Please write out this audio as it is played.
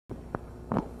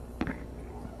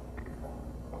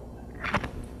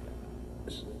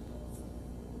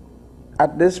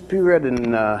At this period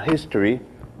in history,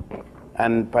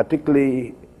 and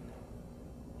particularly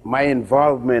my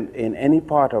involvement in any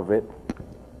part of it,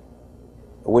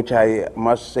 which I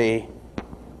must say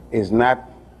is not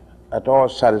at all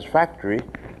satisfactory,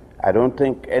 I don't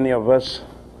think any of us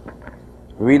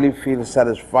really feel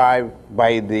satisfied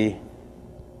by the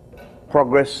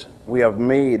progress we have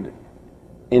made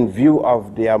in view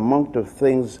of the amount of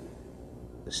things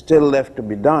still left to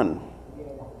be done.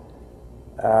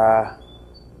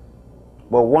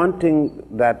 But one thing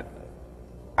that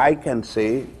I can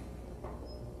say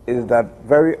is that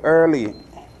very early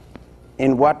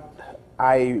in what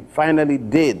I finally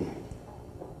did,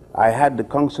 I had the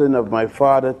counseling of my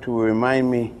father to remind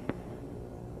me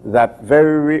that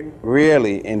very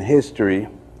rarely in history,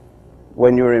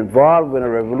 when you're involved in a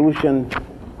revolution,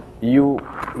 you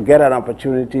get an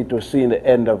opportunity to see the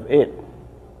end of it.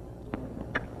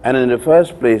 And in the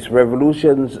first place,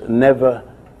 revolutions never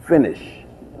finish.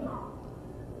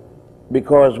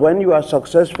 Because when you are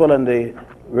successful and the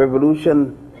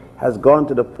revolution has gone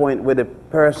to the point where the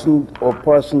person or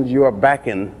persons you are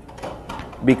backing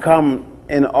become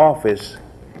in office,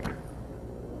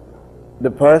 the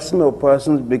person or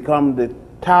persons become the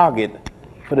target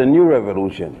for the new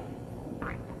revolution.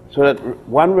 So that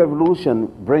one revolution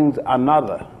brings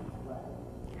another.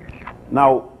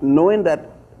 Now, knowing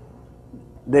that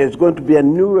there's going to be a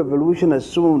new revolution as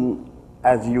soon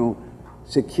as you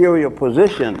secure your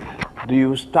position, do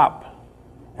you stop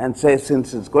and say,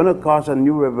 since it's going to cause a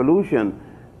new revolution,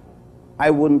 I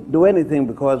wouldn't do anything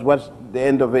because what's the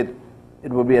end of it?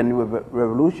 It will be a new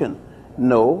revolution.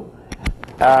 No.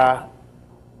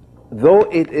 Though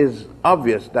it is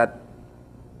obvious that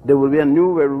there will be a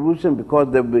new revolution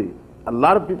because there will be a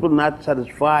lot of people not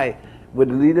satisfied with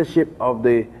the leadership of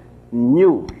the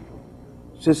new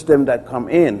system that come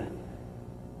in,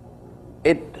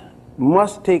 it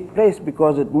must take place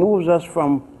because it moves us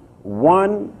from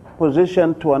one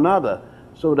position to another,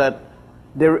 so that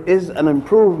there is an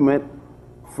improvement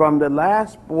from the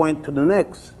last point to the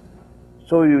next.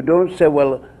 So you don't say,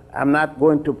 well, I'm not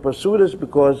going to pursue this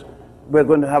because we're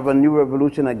going to have a new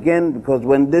revolution again, because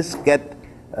when this gets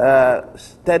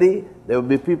steady, there will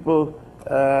be people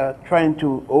trying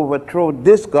to overthrow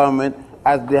this government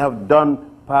as they have done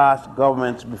past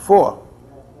governments before.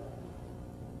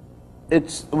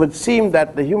 It would seem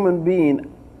that the human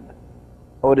being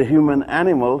or the human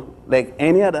animal, like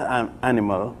any other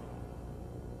animal,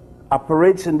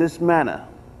 operates in this manner.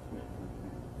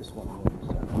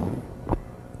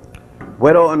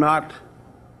 Whether or not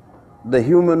the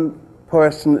human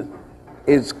person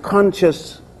is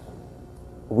conscious,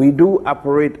 we do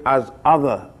operate as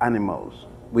other animals.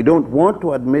 We don't want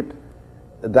to admit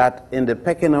that in the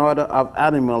pecking order of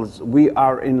animals we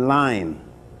are in line,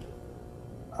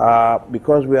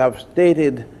 because we have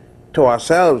stated to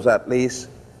ourselves at least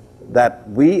that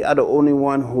we are the only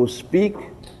one who speak,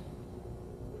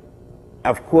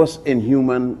 of course, in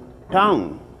human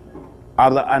tongue.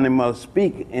 Other animals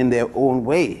speak in their own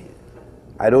way.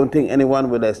 I don't think anyone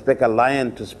would expect a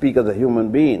lion to speak as a human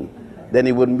being. Then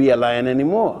he wouldn't be a lion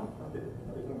anymore.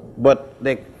 But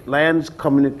the lions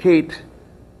communicate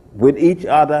with each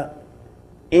other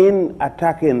in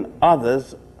attacking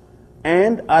others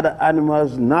and other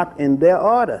animals not in their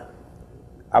order.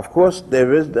 Of course,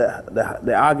 there is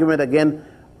the argument again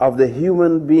of the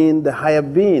human being, the higher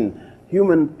being.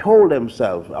 Human told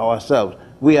ourselves,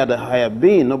 we are the higher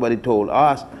being. Nobody told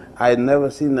us. I had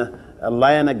never seen a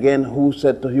lion again who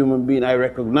said to a human being, I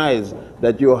recognize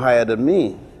that you're higher than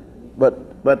me.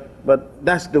 But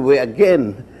that's the way,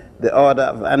 again, the order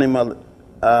of animal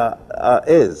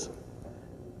is.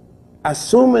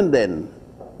 Assuming then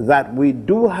that we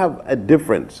do have a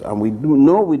difference, and we do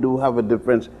know we do have a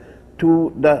difference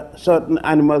to the certain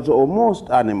animals or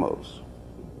most animals,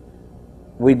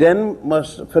 we then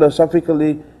must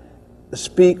philosophically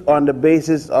speak on the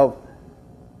basis of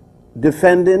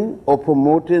defending or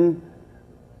promoting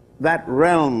that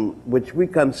realm which we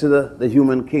consider the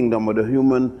human kingdom or the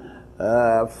human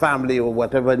family, or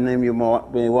whatever name you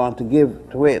may want to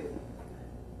give to it.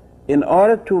 In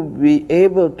order to be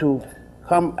able to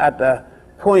come at a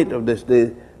point of this,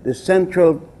 the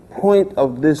central point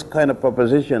of this kind of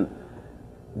proposition,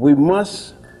 we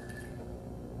must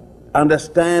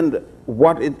understand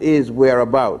what it is we're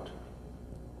about.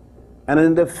 And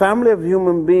in the family of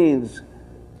human beings,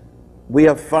 we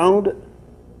have found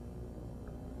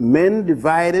men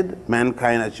divided,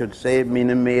 mankind I should say,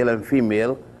 meaning male and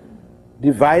female,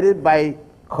 divided by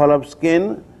color of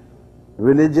skin,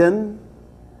 religion,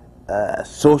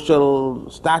 social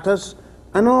status,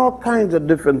 and all kinds of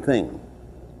different things.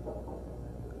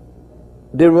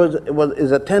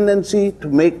 is a tendency to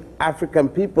make African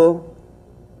people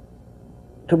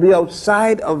to be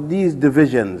outside of these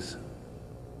divisions,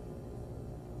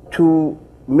 to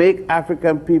make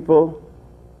African people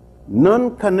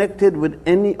non-connected with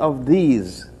any of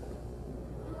these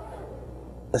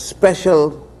a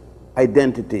special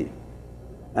identity.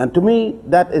 And to me,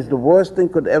 that is the worst thing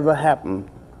could ever happen.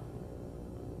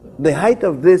 The height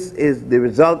of this is the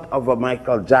result of a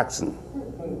Michael Jackson.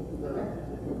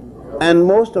 And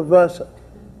most of us,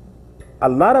 a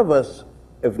lot of us,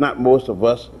 if not most of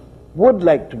us, would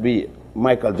like to be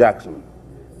Michael Jackson.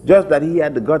 Just that he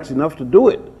had the guts enough to do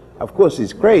it. Of course,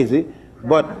 he's crazy,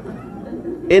 but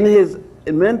in his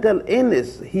mental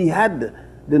illness, he had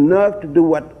the nerve to do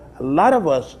what a lot of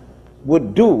us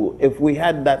would do if we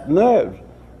had that nerve,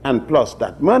 and plus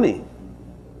that money.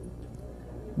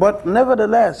 But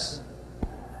nevertheless,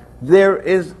 there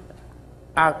is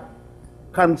a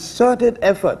concerted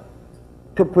effort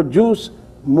to produce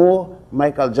more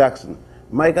Michael Jackson.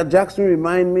 Michael Jackson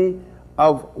reminds me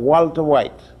of Walter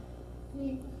White.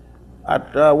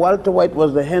 Walter White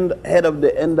was the head of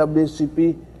the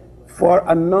NAACP for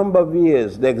a number of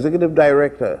years, the executive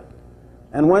director.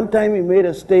 And one time he made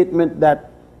a statement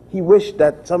that he wished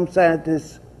that some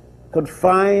scientists could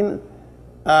find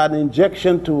an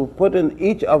injection to put in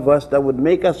each of us that would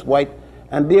make us white,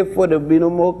 and therefore there would be no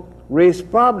more race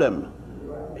problem.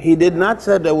 He did not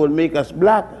say that would make us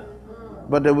black,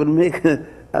 but they would make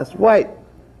us white.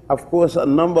 Of course, a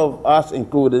number of us,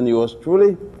 including yours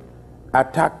truly,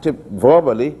 attacked him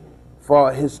verbally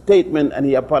for his statement, and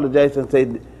he apologized and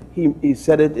said he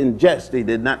said it in jest. He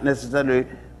did not necessarily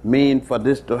mean for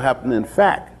this to happen in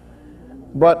fact.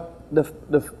 But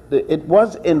it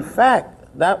was in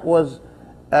fact, that was,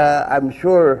 I'm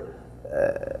sure,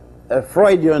 a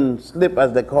Freudian slip,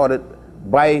 as they call it,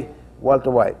 by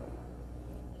Walter White.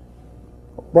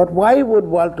 But why would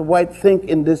Walter White think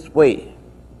in this way?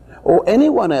 Or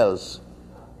anyone else?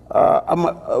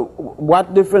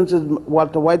 What difference is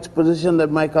Walter White's position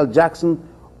than Michael Jackson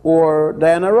or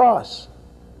Diana Ross?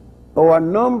 Or a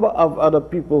number of other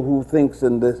people who thinks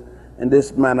in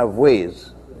this manner of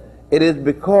ways? It is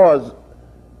because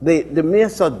the mere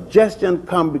suggestion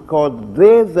comes because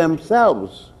they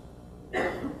themselves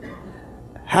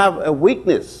have a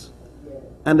weakness.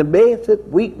 And the basic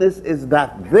weakness is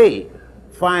that they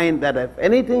find that if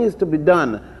anything is to be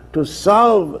done to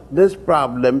solve this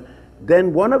problem,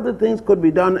 then one of the things could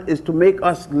be done is to make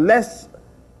us less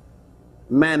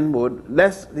manhood,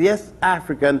 less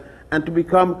African, and to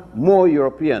become more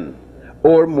European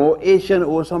or more Asian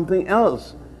or something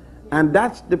else. And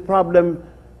that's the problem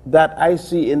that I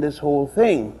see in this whole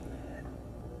thing.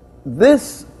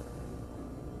 This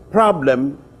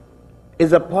problem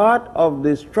is a part of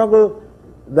the struggle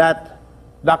that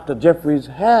Dr. Jeffries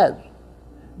has,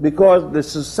 because the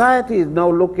society is now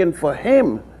looking for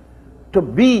him to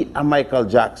be a Michael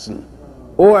Jackson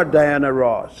or a Diana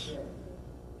Ross.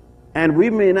 And we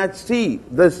may not see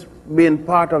this being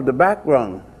part of the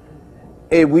background.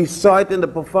 We saw it in the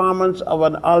performance of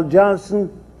an Al Johnson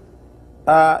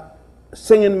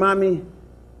singing Mommy,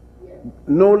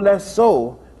 no less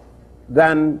so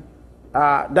than,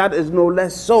 that is no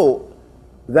less so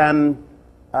than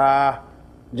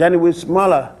Johnny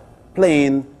Wismala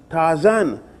playing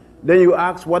Tarzan. Then you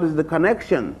ask, what is the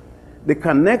connection? The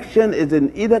connection is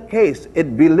in either case,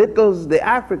 it belittles the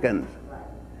Africans.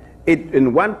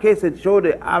 In one case, it showed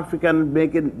the African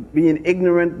being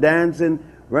ignorant, dancing,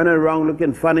 running around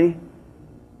looking funny.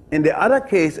 In the other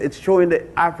case, it's showing the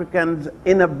African's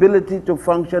inability to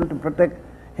function to protect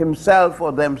himself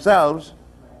or themselves.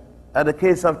 The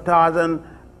case of Tarzan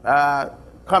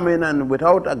coming and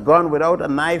without a gun, without a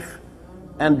knife,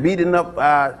 and beating up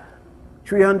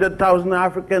 300,000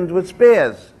 Africans with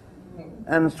spears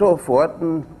and so forth,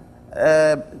 and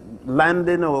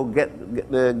landing or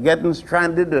getting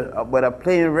stranded with a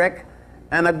plane wreck,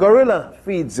 and a gorilla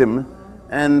feeds him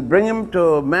and bring him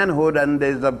to manhood, and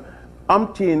there's a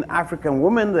umpteen African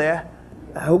woman there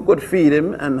who could feed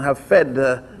him and have fed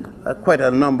quite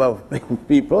a number of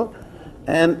people.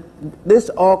 And this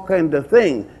all kind of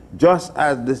thing, just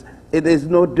as this, it is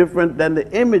no different than the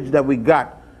image that we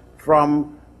got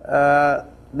from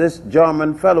this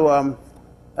German fellow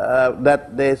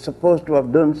that they're supposed to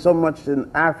have done so much in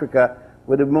Africa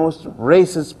with the most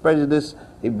racist prejudice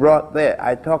he brought there.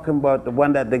 I'm talking about the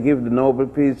one that they give the Nobel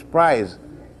Peace Prize.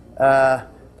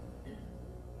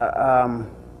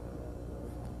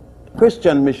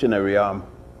 Christian missionary,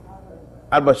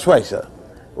 Albert Schweitzer.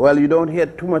 Well, you don't hear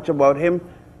too much about him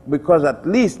because at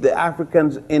least the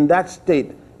Africans in that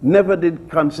state never did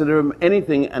consider him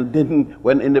anything, and didn't,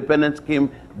 when independence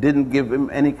came, didn't give him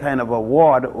any kind of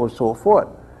award or so forth.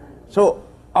 So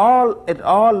it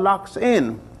all locks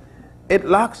in. It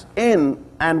locks in,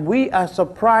 and we are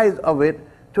surprised of it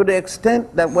to the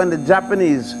extent that when the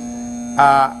Japanese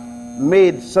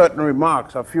made certain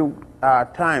remarks a few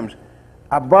times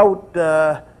about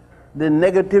the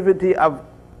negativity of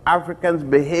Africans'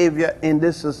 behavior in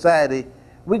this society,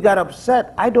 we got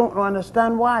upset. I don't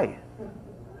understand why.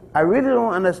 I really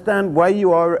don't understand why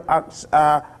you are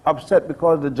upset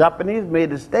because the Japanese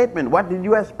made a statement. What did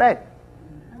you expect?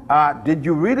 Did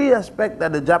you really expect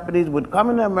that the Japanese would come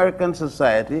into American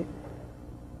society,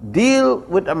 deal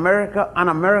with America on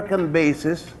an American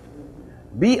basis,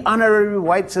 be honorary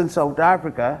whites in South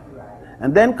Africa,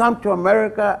 and then come to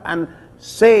America and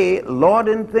say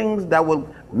lauding things that will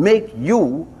make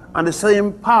you on the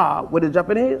same par with the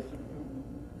Japanese?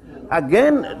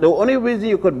 Again, the only reason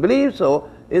you could believe so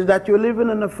is that you're living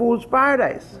in a fool's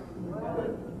paradise.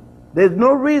 There's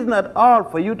no reason at all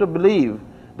for you to believe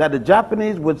that the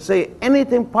Japanese would say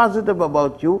anything positive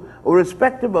about you or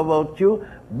respectful about you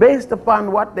based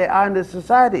upon what they are in the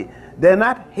society. They're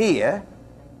not here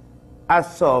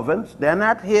as servants. They're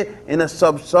not here in a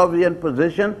subservient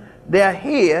position. They are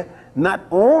here not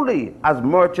only as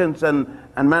merchants and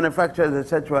manufacturers,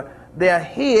 etc. They are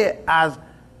here as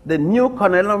the new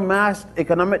colonial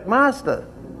economic master,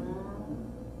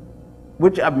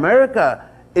 which America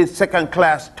is second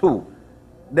class too.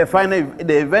 They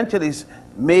eventually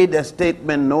made a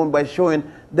statement known by showing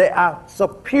they are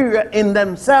superior in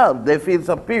themselves. They feel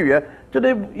superior to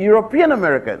the European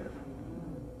American.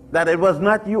 That it was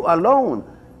not you alone.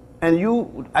 And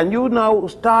you now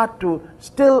start to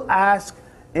still ask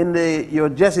in your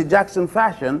Jesse Jackson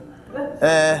fashion,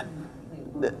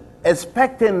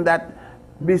 expecting that,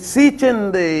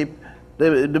 beseeching the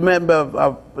member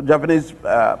of Japanese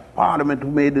parliament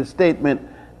who made the statement,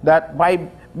 that by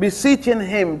beseeching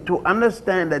him to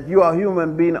understand that you are a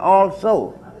human being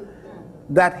also,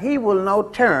 that he will now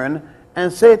turn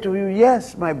and say to you,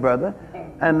 yes, my brother,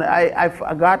 and I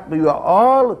forgot, we are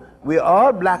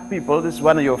all black people. This is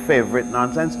one of your favorite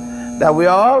nonsense, that we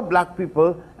are all black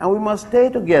people and we must stay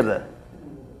together.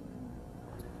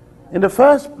 In the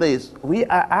first place, we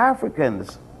are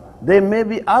Africans. There may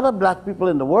be other black people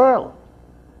in the world,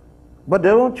 but they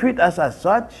don't treat us as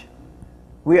such.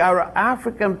 We are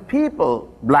African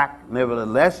people, black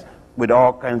nevertheless, with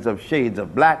all kinds of shades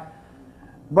of black.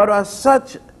 But as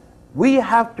such, we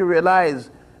have to realize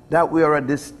that we are a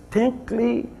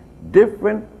distinctly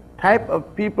different type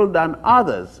of people than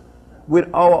others, with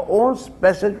our own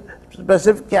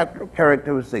specific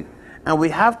characteristics. And we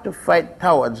have to fight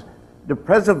towards the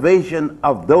preservation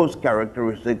of those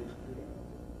characteristics,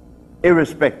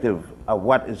 irrespective of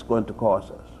what is going to cause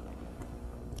us.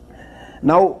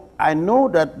 Now, I know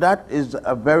that that is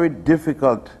a very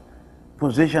difficult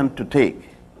position to take.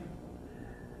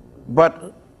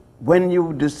 But when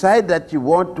you decide that you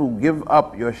want to give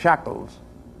up your shackles,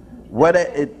 whether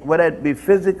it be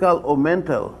physical or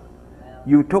mental,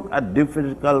 you took a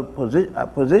difficult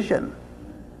position.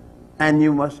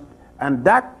 And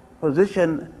that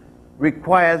position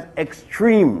requires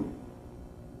extreme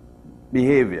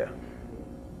behavior,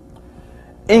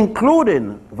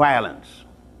 including violence.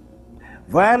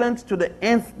 Violence to the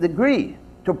nth degree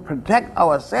to protect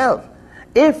ourselves,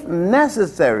 if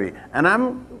necessary. And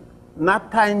I'm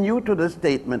not tying you to the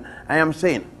statement. I am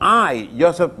saying I,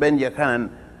 Yosef ben Jochannan,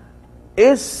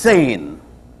 is saying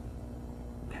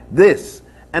this,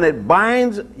 and it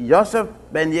binds Yosef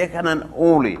ben Jochannan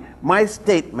only. My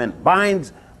statement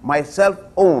binds myself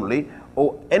only,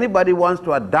 or anybody wants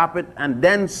to adopt it and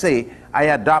then say, I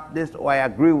adopt this or I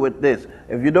agree with this.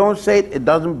 If you don't say it, it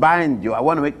doesn't bind you. I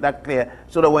want to make that clear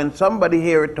so that when somebody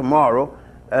hears it tomorrow,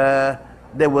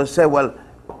 they will say, well,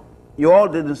 you all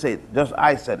didn't say it, just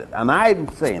I said it. And I'm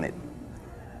saying it.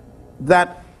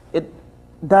 That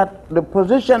the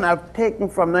position I've taken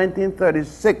from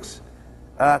 1936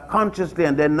 consciously,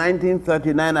 and then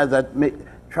 1939 as I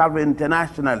traveled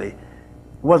internationally,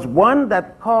 was one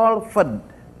that called for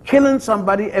killing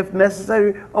somebody if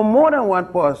necessary, or more than one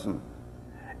person.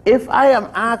 If I am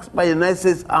asked by the United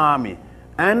States Army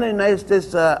and the United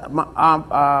States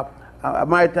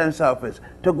Maritime Service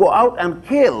to go out and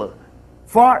kill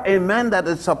for a man that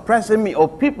is suppressing me, or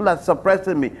people that are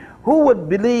suppressing me, who would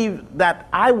believe that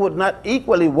I would not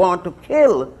equally want to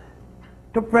kill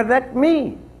to protect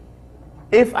me?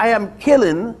 If I am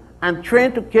killing and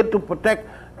trained to kill to protect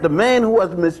the man who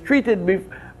has mistreated me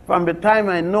from the time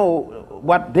I know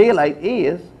what daylight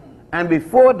is, and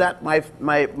before that my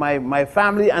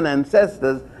family and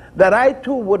ancestors, that I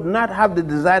too would not have the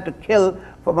desire to kill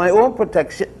for my own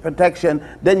protection,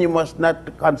 then you must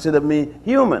not consider me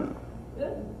human.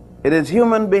 It is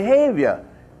human behavior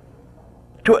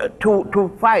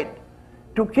to fight,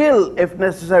 to kill if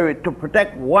necessary, to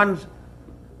protect one's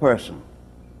person.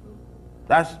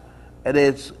 It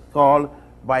is called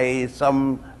by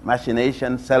some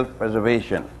machination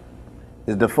self-preservation.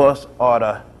 It's the first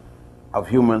order of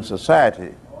human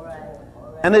society.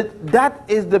 And that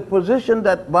is the position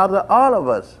that bothers all of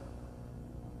us,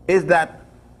 is that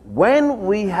when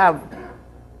we have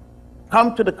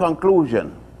come to the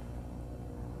conclusion,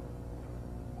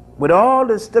 with all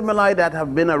the stimuli that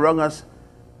have been around us,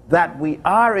 that we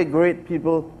are a great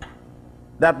people,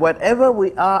 that whatever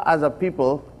we are as a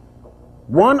people,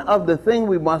 one of the things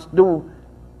we must do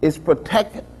is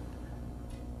protect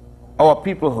our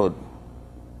peoplehood.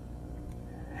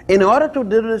 In order to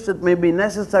do this, it may be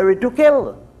necessary to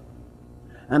kill.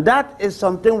 And that is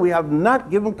something we have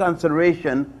not given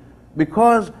consideration,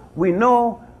 because we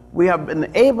know we have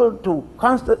been able to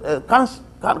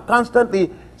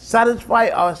constantly satisfy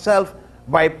ourselves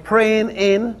by praying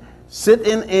in,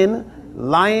 sitting in,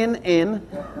 lying in,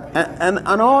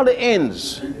 and all the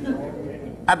inns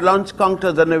at lunch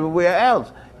counters and everywhere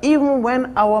else. Even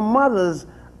when our mothers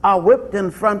are whipped in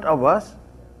front of us,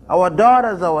 our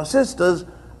daughters, our sisters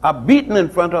are beaten in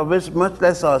front of us, much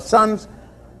less our sons,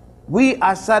 we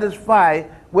are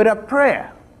satisfied with a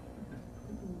prayer.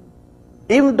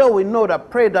 Even though we know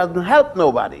that prayer doesn't help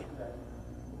nobody.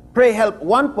 Pray help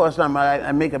one person,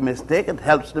 I make a mistake, it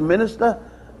helps the minister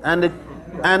and the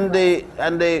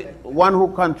one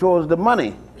who controls the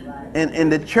money in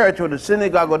the church or the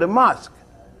synagogue or the mosque.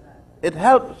 It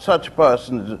helps such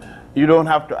persons. You don't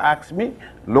have to ask me.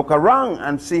 Look around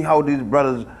and see how these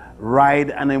brothers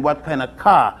ride and in what kind of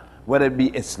car, whether it be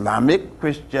Islamic,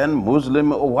 Christian,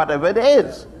 Muslim, or whatever it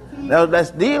is. Now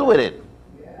let's deal with it.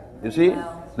 You see?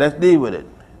 Let's deal with it.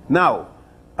 Now,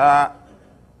 how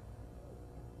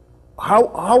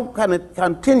can it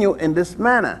continue in this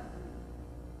manner?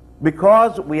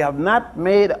 Because we have not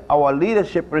made our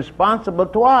leadership responsible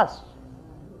to us.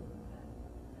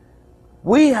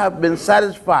 We have been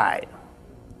satisfied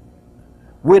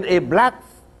with a black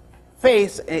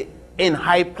face in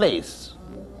high place.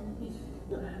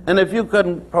 And if you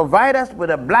can provide us with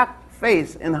a black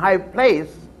face in high place,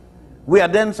 we are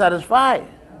then satisfied.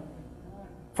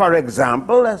 For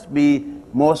example, let's be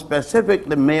more specific,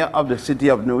 the mayor of the city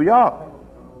of New York.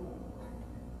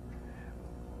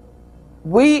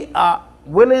 We are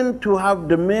willing to have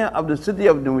the mayor of the city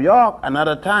of New York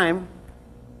another time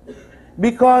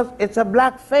because it's a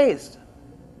black face.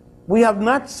 We have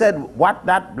not said what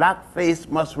that black face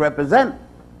must represent,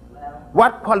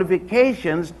 what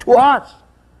qualifications to us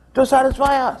to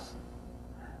satisfy us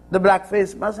the black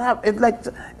face must have. It's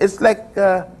like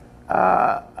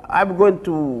I'm going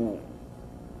to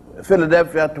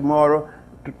Philadelphia tomorrow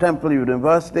to Temple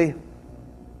University,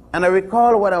 and I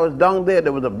recall when I was down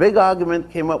there was a big argument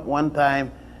came up one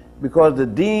time because the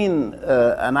dean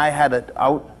and I had it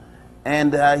out,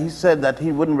 and he said that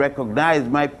he wouldn't recognize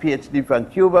my PhD from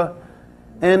Cuba,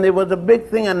 and it was a big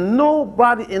thing, and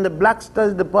nobody in the Black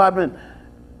Studies department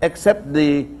except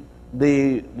the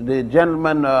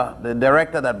gentleman, the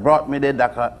director that brought me there,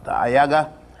 Dr.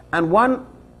 Ayaga, and one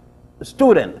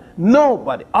student,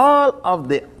 nobody, all of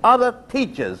the other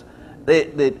teachers,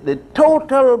 the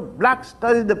total Black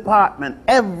Studies department,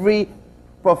 every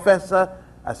professor,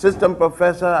 assistant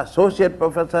professor, associate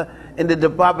professor in the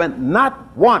department,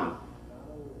 not one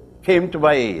came to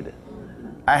my aid.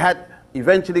 I had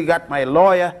eventually got my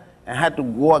lawyer and had to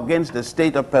go against the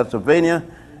state of Pennsylvania,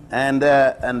 and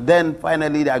then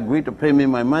finally they agreed to pay me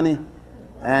my money,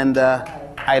 and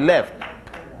I left.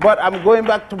 But I'm going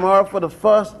back tomorrow for the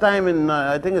first time in,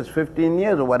 I think it's 15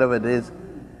 years or whatever it is.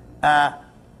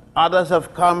 Others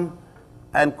have come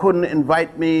and couldn't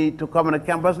invite me to come on the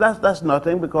campus. That's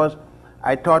nothing, because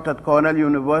I taught at Cornell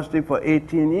University for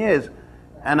 18 years.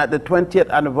 And at the 20th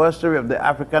anniversary of the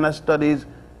Africana Studies,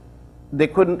 they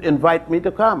couldn't invite me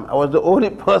to come. I was the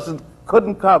only person who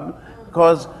couldn't come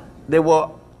because they were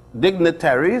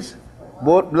dignitaries,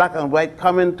 both black and white,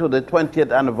 coming to the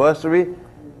 20th anniversary.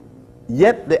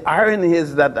 Yet the irony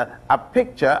is that a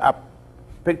picture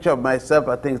of myself,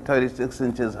 I think 36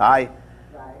 inches high,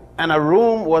 and a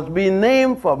room was being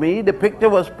named for me. The picture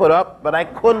was put up, but I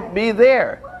couldn't be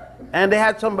there. And they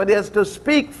had somebody else to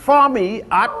speak for me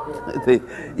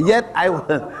yet I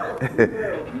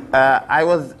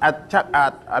was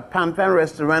at Pan Pan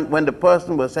restaurant when the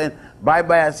person was saying,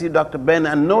 bye-bye, I see Dr. Ben,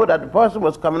 and know that the person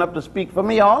was coming up to speak for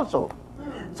me also.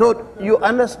 So you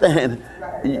understand,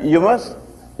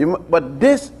 but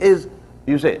this is,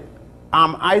 you say,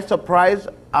 am I surprised?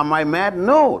 Am I mad?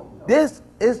 No, this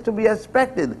is to be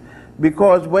expected,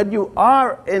 because when you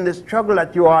are in the struggle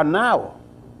that you are now,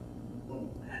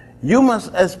 you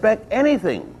must expect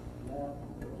anything.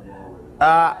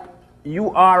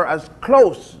 You are as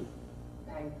close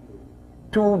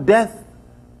to death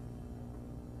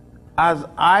as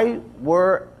I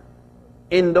were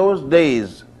in those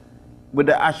days with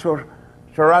the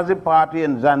Shirazi party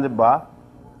in Zanzibar.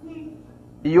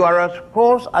 You are as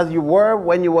close as you were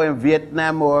when you were in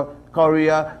Vietnam or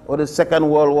Korea or the Second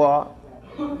World War.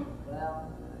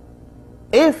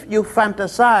 If you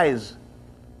fantasize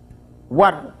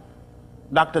what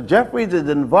Dr. Jeffries is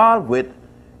involved with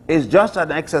is just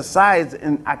an exercise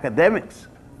in academics,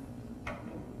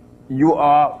 you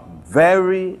are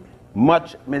very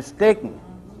much mistaken.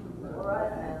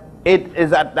 It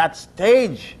is at that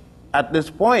stage, at this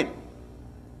point,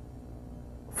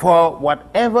 for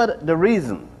whatever the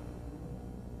reason.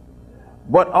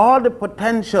 But all the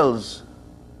potentials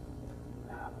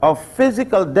of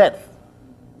physical death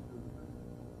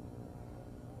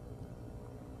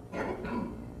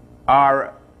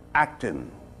are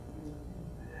acting.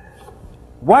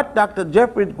 What Dr.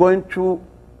 Jeffrey is going through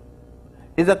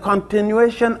is a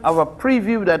continuation of a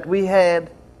preview that we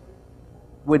had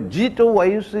with Jito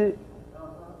Wayusi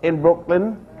in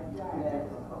Brooklyn,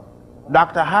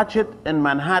 Dr. Hatchett in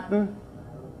Manhattan,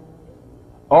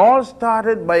 all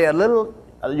started by a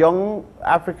young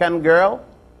African girl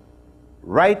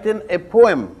writing a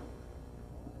poem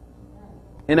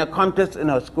in a contest in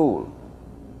her school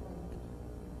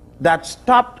that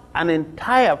stopped an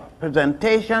entire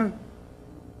presentation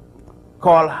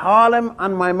called Harlem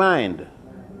on My Mind.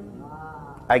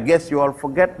 I guess you all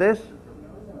forget this.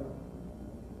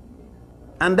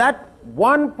 And that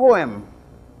one poem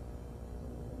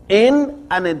in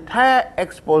an entire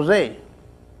expose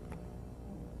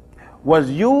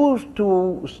was used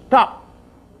to stop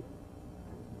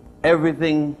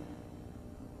everything,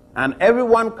 and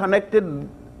everyone connected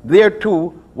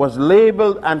thereto was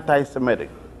labeled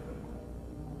anti-Semitic.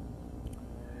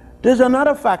 There's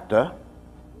another factor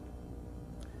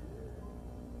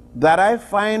that I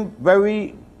find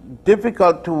very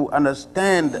difficult to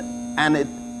understand, and it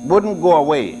wouldn't go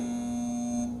away.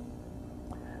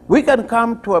 We can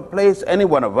come to a place, any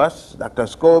one of us, Dr.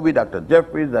 Scobie, Dr.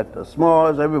 Jeffries, Dr.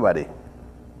 Smalls, everybody.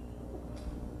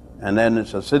 And then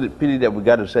it's a pity that we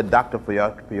got to say doctor for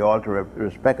you all to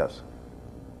respect us.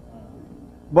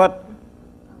 But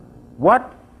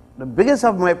what the biggest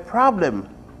of my problem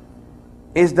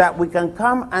is that we can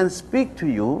come and speak to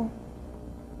you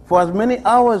for as many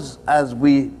hours as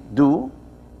we do,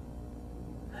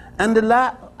 and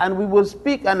we will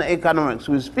speak on economics,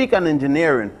 we speak on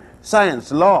engineering,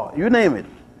 science, law, you name it.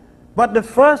 But the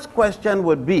first question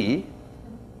would be,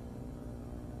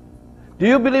 do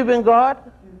you believe in God?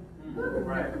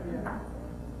 Right.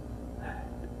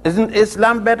 Isn't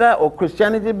Islam better, or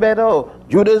Christianity better, or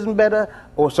Judaism better,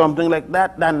 or something like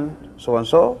that than so and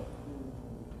so?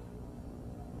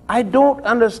 I don't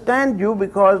understand you,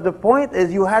 because the point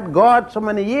is you had God so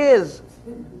many years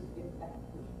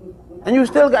and you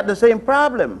still got the same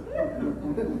problem.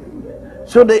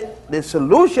 So the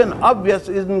solution obvious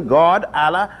isn't God,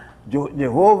 Allah,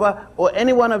 Jehovah, or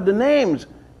any one of the names.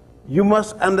 You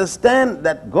must understand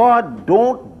that God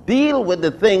don't deal with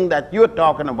the thing that you're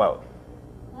talking about.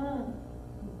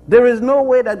 There is no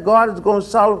way that God is going to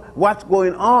solve what's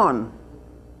going on,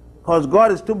 because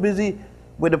God is too busy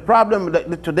with the problem.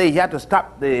 That today he had to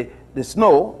stop the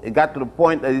snow. It got to the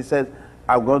point that he says,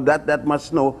 I've got that much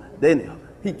snow. Then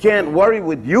he can't worry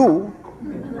with you,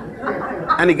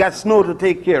 and he got snow to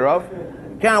take care of.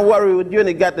 Can't worry with you, and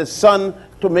he got the sun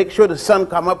to make sure the sun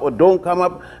come up or don't come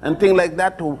up, and things like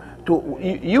that.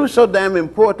 You so damn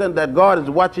important that God is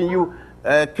watching you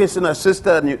kissing a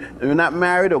sister and you're not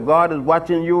married, or God is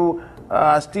watching you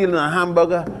stealing a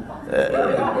hamburger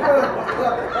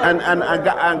and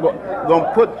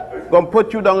gonna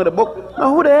put you down in the book.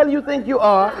 Now who the hell you think you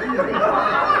are?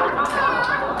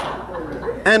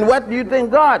 And what do you think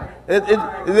God?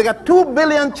 They got 2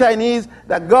 billion Chinese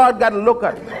that God got to look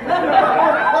at.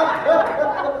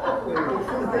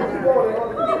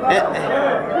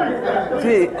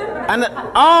 See, and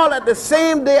all at the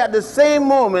same day, at the same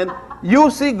moment, you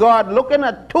see God looking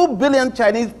at 2 billion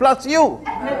Chinese plus you.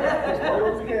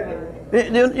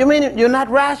 You mean you're not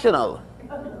rational?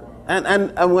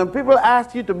 And when people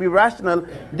ask you to be rational,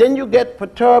 then you get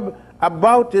perturbed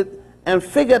about it and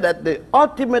figure that the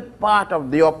ultimate part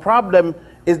of your problem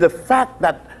is the fact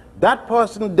that that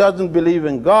person doesn't believe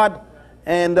in God,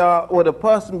 and or the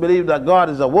person believes that God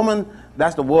is a woman.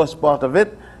 That's the worst part of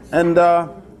it. And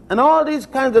all these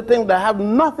kinds of things that have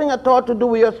nothing at all to do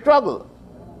with your struggle.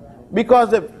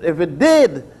 Because if it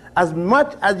did, as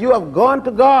much as you have gone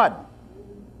to God.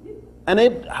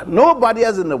 And nobody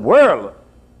else in the world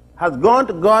has gone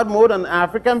to God more than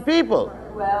African people.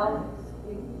 Well,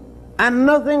 and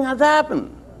nothing has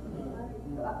happened.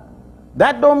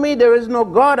 That don't mean there is no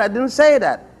God. I didn't say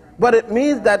that. But it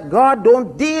means that God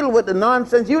don't deal with the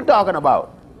nonsense you're talking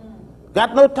about.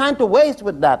 Got no time to waste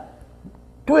with that.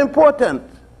 Too important.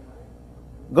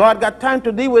 God got time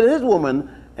to deal with his woman,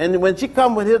 and when she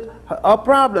come with her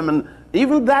problem, and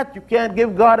even that you can't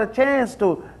give God a chance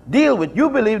to deal with. You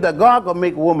believe that God will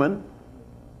make a woman,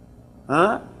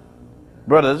 huh,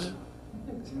 brothers,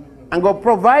 and go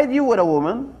provide you with a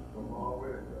woman,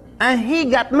 and he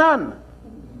got none.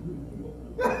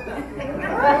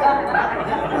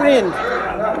 I mean,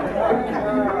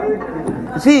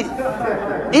 see,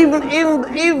 even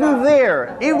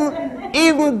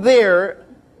there,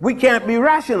 we can't be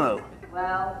rational.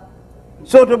 well,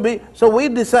 So we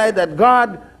decide that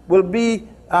God will be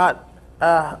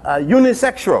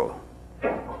unisexual.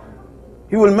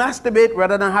 He will masturbate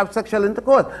rather than have sexual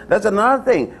intercourse. That's another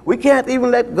thing. We can't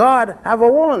even let God have a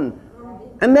woman.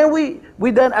 And then we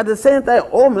then at the same time,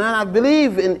 oh man, I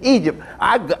believe in Egypt.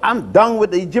 I'm done with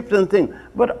the Egyptian thing.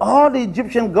 But all the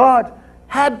Egyptian gods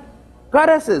had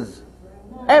goddesses.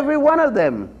 Every one of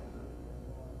them.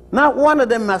 Not one of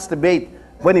them masturbate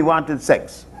when he wanted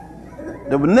sex.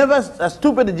 There was never a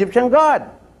stupid Egyptian god.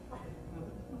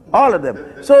 All of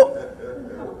them. So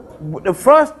the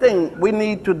first thing we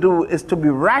need to do is to be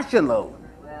rational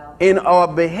in our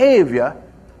behavior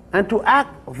and to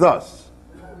act thus.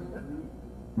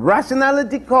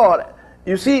 Rationality called.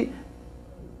 You see,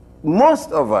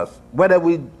 most of us, whether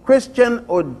we Christian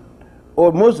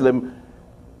or Muslim,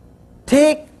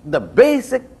 take the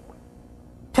basic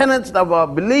tenets of our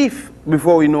belief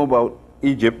before we know about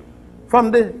Egypt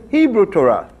from the Hebrew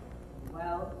Torah.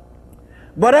 well,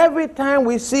 But every time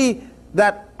we see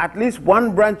that at least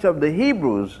one branch of the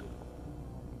Hebrews,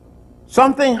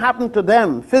 something happened to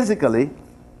them physically,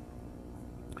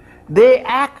 they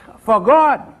act for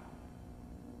God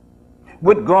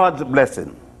with God's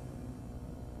blessing.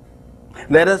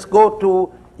 Let us go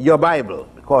to your Bible,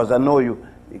 because I know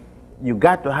you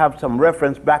got to have some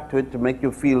reference back to it to make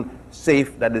you feel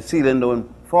safe that the ceiling don't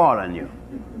fall on you.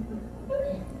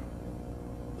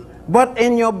 But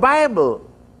in your Bible,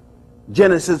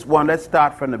 Genesis 1, let's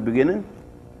start from the beginning.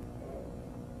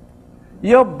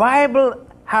 Your Bible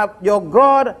your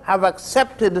God have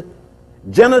accepted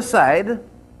genocide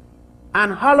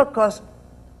and Holocaust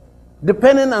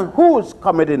depending on who's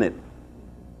committing it.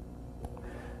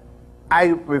 I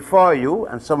refer you,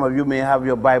 and some of you may have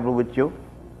your Bible with you,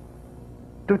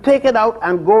 to take it out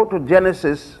and go to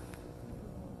Genesis,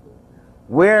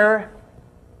 where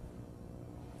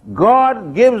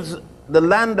God gives the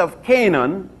land of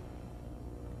Canaan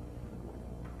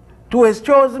to his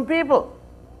chosen people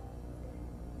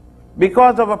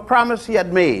because of a promise he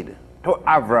had made to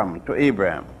Avram, to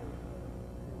Abraham.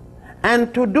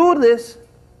 And to do this,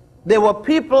 there were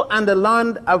people in the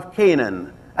land of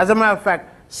Canaan. As a matter of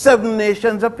fact, 7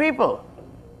 nations of people.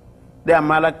 The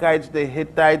Amalekites, the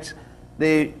Hittites,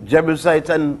 the Jebusites,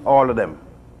 and all of them.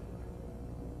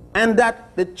 And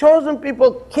that the chosen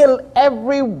people killed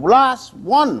every last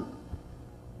one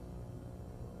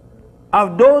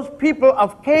of those people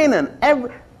of Canaan.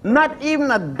 Not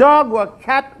even a dog or a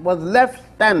cat was left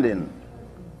standing.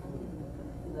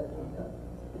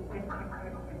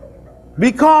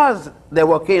 Because they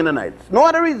were Canaanites. No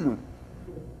other reason.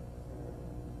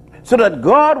 So that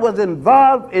God was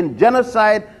involved in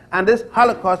genocide and this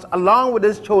Holocaust along with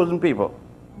his chosen people.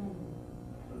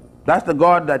 That's the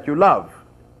God that you love.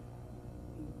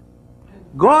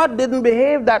 God didn't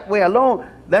behave that way alone.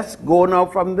 Let's go now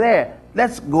from there.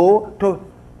 Let's go to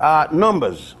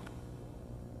Numbers.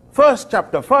 First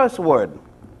chapter, first word.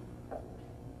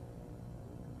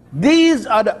 These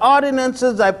are the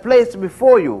ordinances I placed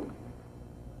before you.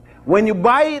 When you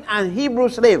buy an Hebrew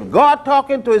slave, God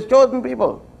talking to his chosen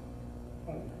people,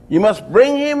 you must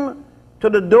bring him to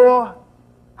the door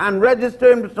and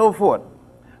register him and so forth.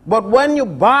 But when you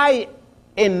buy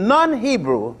a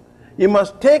non-Hebrew, you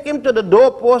must take him to the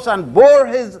doorpost and bore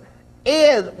his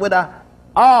ears with a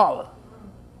awl.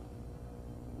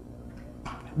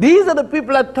 These are the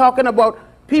people that are talking about.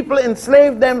 People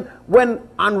enslaved them when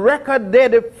on record they're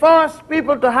the first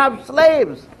people to have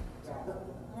slaves.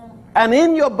 And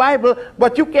in your Bible,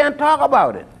 but you can't talk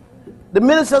about it. The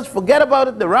ministers forget about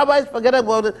it, the rabbis forget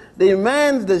about it, the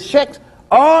imams, the sheikhs,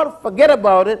 all forget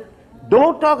about it.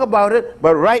 Don't talk about it,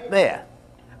 but right there.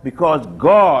 Because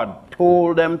God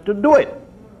told them to do it.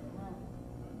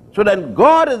 So then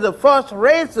God is the first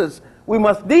racist we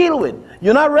must deal with.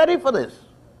 You're not ready for this.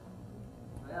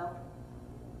 well,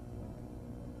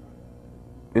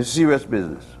 It's serious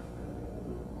business.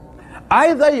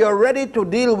 Either you're ready to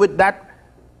deal with that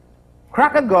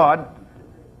cracker God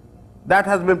that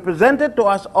has been presented to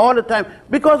us all the time,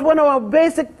 because one of our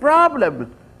basic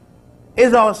problems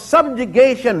is our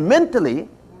subjugation mentally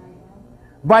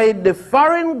by the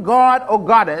foreign god or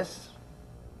goddess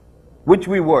which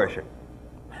we worship.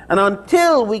 And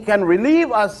until we can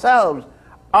relieve ourselves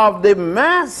of the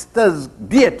master's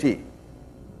deity,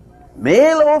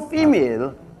 male or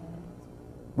female,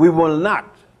 we will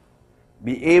not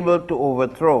be able to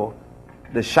overthrow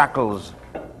the shackles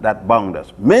that bound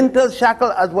us. Mental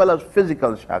shackle as well as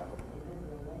physical shackle.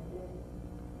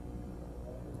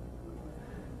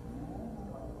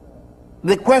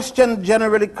 The question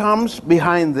generally comes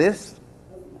behind this: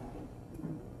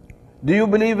 do you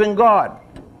believe in God?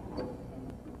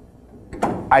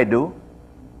 I do.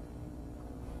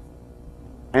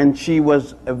 And she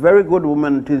was a very good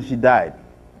woman until she died.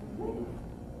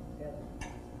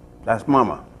 That's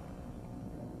Mama.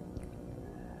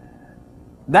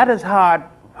 That is hard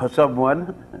for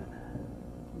someone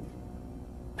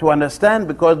to understand,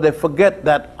 because they forget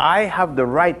that I have the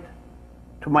right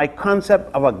to my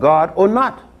concept of a God or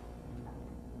not.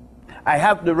 I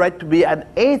have the right to be an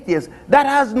atheist. That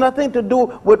has nothing to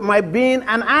do with my being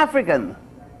an African.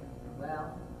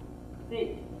 Well,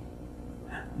 see.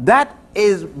 That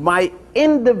is my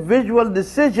individual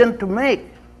decision to make.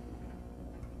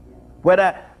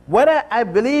 Whether I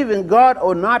believe in God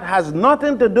or not has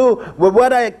nothing to do with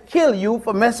whether I kill you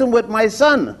for messing with my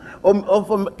son,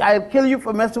 or I kill you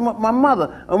for messing with my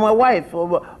mother or my wife,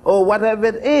 or whatever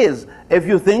it is. If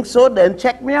you think so, then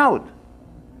check me out.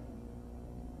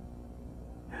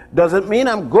 Does it mean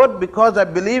I'm good because I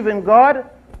believe in God?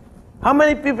 How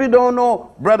many people you don't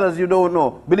know, brothers you don't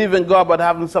know, believe in God but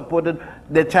haven't supported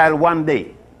their child one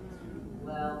day?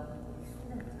 Well.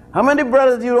 How many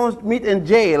brothers you don't meet in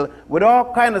jail with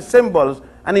all kind of symbols,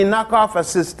 and he knock off a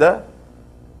sister,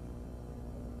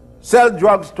 sell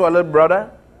drugs to a little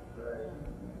brother,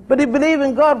 but he believe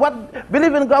in God?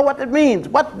 Believe in God, what it means?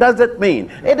 What does it mean?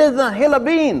 It is a hill of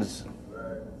beans.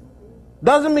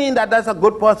 Doesn't mean that that's a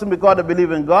good person because they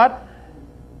believe in God.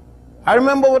 I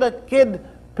remember with a kid,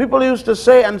 people used to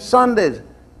say on Sundays,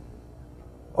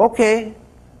 okay,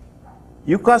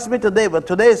 you cuss me today, but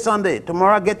today is Sunday.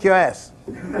 Tomorrow I get your ass.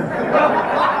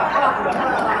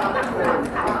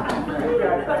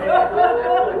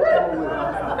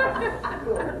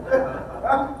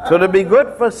 So to be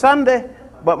good for Sunday,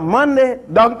 but Monday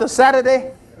down to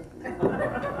Saturday.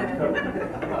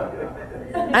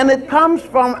 And it comes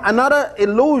from another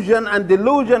illusion and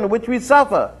delusion which we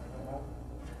suffer.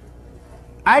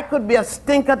 I could be a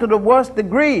stinker to the worst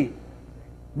degree,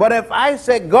 but if I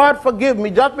say, God forgive me,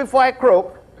 just before I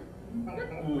croak,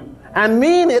 and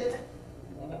mean it,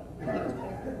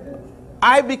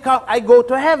 I go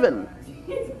to heaven.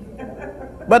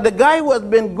 But the guy who has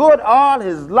been good all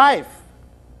his life,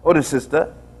 or the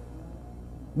sister,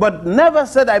 but never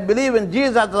said, I believe in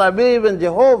Jesus, I believe in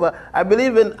Jehovah, I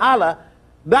believe in Allah,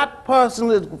 that person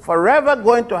is forever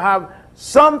going to have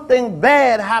something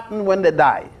bad happen when they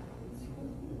die.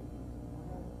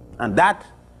 And that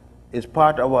is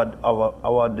part of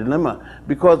our dilemma.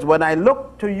 Because when I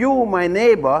look to you, my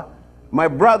neighbor, my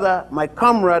brother, my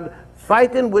comrade,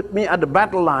 fighting with me at the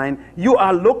battle line, you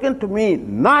are looking to me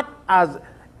not as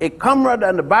a comrade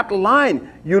on the battle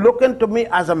line. You're looking to me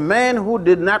as a man who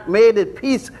did not make a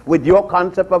peace with your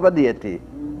concept of a deity.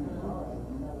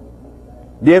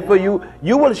 Therefore,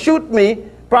 you will shoot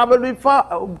me probably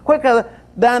far quicker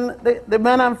than the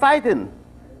man I'm fighting,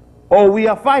 or we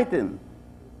are fighting.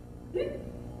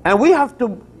 And we have to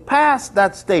pass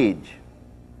that stage.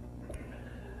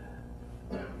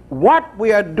 What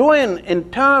we are doing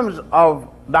in terms of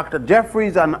Dr.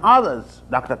 Jeffries and others,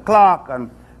 Dr. Clark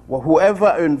and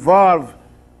whoever involved,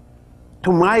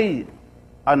 to my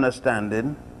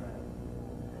understanding,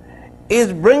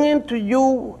 is bringing to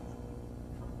you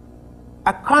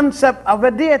a concept of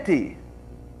a deity.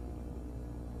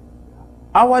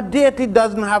 Our deity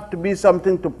doesn't have to be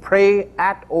something to pray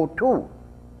at or to,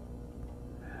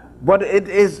 but it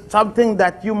is something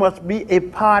that you must be a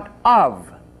part of,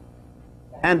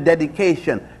 and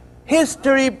dedication.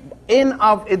 History in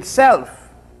of itself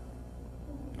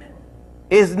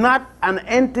is not an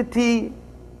entity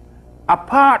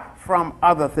apart from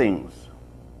other things,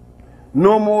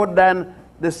 no more than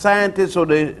the scientist or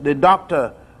the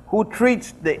doctor who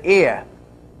treats the ear,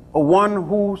 or one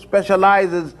who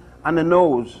specializes on the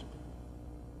nose,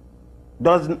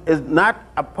 is not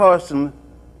a person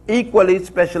equally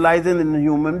specializing in a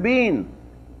human being.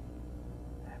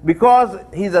 Because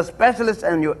he's a specialist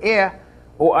on your ear,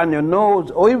 or on your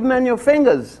nose, or even on your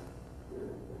fingers,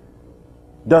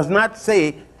 does not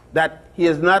say that he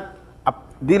is not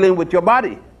dealing with your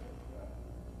body.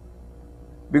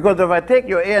 Because if I take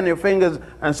your ear and your fingers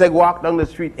and say walk down the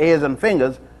street, ears and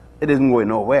fingers, it isn't going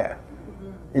nowhere.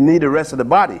 You need the rest of the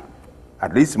body,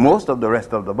 at least most of the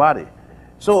rest of the body.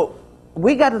 So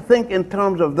we got to think in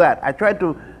terms of that.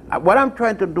 What I'm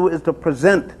trying to do is to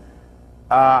present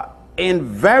in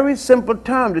very simple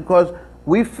terms, because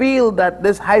we feel that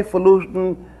this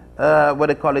highfalutin, what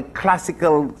they call it,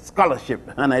 classical scholarship,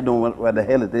 and I don't know what the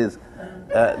hell it is,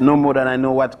 no more than I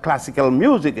know what classical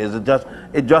music is.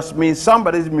 It just means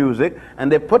somebody's music,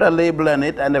 and they put a label on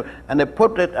it, and they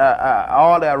put it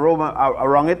all the aroma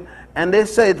around it, and they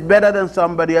say it's better than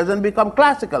somebody else and become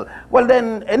classical. Well,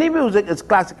 then any music is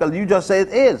classical. You just say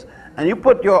it is, and you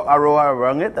put your aroma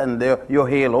around it and your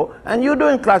halo, and you're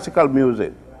doing classical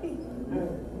music.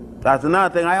 That's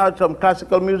another thing. I heard some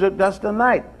classical music just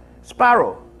tonight.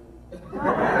 Sparrow.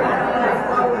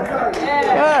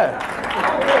 Yeah.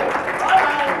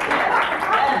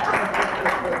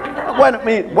 Well, I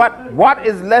mean, what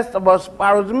is less about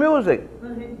Sparrow's music?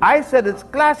 I said it's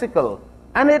classical,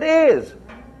 and it is.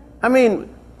 I mean,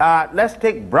 let's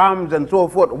take Brahms and so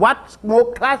forth. What's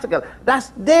more classical?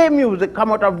 That's their music,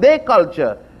 come out of their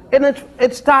culture. And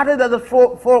it started as a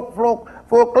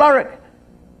folkloric.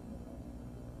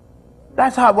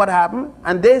 That's what happened.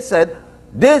 And they said,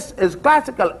 this is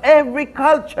classical. Every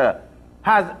culture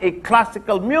has a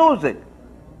classical music.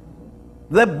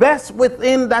 The best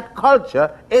within that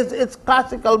culture is its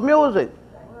classical music.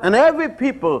 And every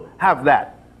people have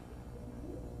that.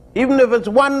 Even if it's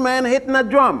one man hitting a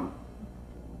drum.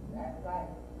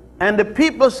 And the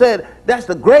people said, that's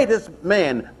the greatest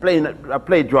man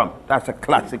play drum. That's a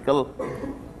classical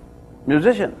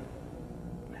musician.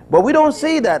 But we don't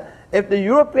see that. If the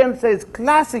European says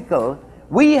classical,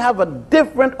 we have a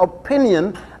different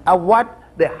opinion of what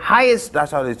the highest,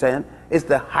 that's how they're saying, is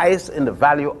the highest in the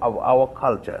value of our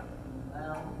culture.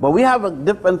 But we have a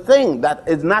different thing that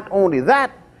is not only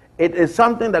that, it is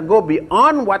something that goes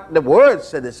beyond what the words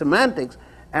say, the semantics,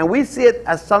 and we see it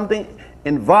as something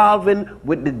involving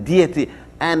with the deity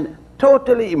and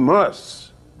totally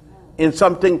immersed in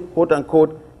something quote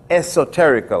unquote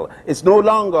esoterical. It's no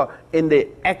longer in the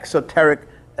exoteric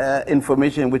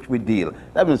information in which we deal.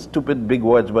 That means stupid big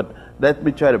words, but let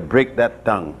me try to break that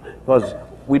down, because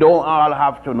we don't all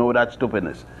have to know that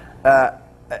stupidness.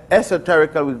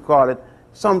 Esoterical, we call it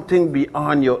something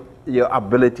beyond your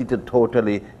ability to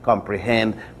totally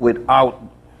comprehend without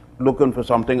looking for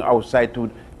something outside to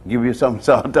give you some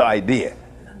sort of idea.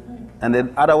 And the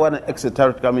other one,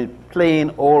 exoteric, I mean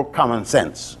plain old common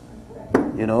sense.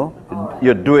 You know,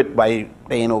 you do it by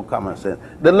plain old common sense.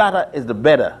 The latter is the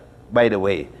better, by the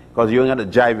way, because you ain't got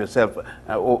to jive yourself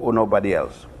or nobody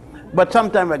else. But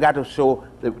sometimes I got to show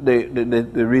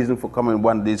the reason for coming in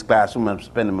one of these classrooms and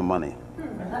spending my money.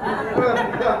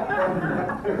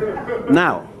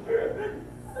 Now,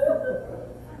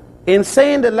 in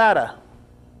saying the latter,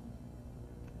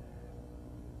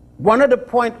 one of the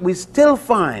points we still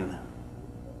find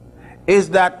is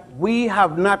that we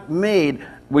have not made,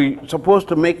 we're supposed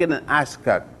to make it an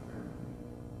ASCAC.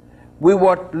 We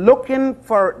were looking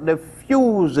for the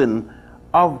fusion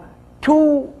of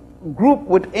two groups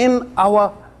within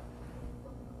our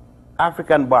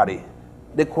African body,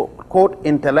 the quote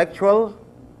intellectuals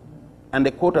and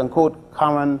the quote unquote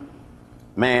common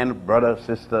man, brother,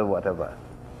 sister, whatever.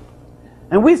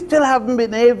 And we still haven't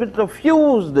been able to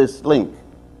fuse this link.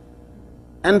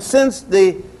 And since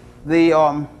the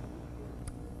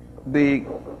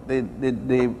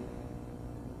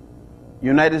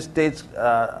United States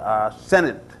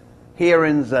Senate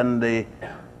hearings and the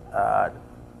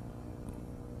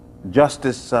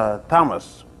Justice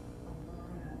Thomas,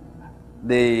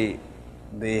 the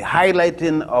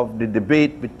highlighting of the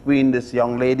debate between this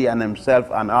young lady and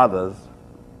himself and others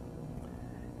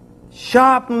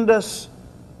sharpened us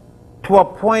to a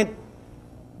point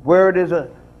where it is the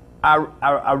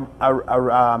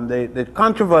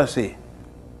controversy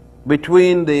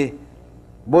between the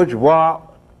bourgeois,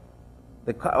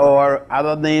 or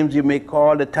other names you may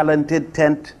call the talented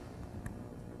tent,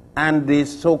 and the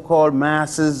so-called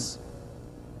masses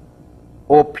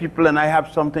or people, and I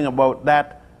have something about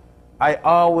that. I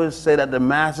always say that the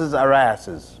masses are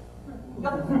asses.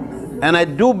 And I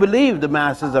do believe the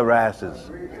masses are asses.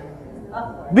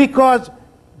 Because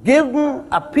give them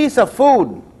a piece of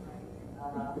food,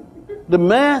 the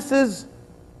masses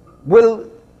will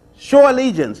show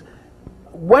allegiance.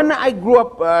 When I grew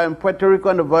up in Puerto Rico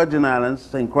and the Virgin Islands,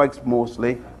 St. Croix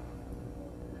mostly,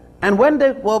 and when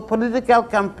there was political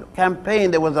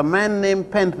campaign, there was a man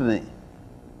named Pentheny.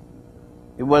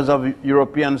 He was of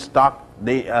European stock.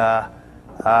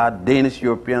 Danish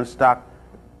European stock.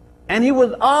 And he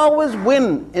was always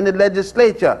win in the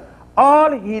legislature.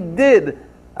 All he did,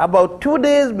 about 2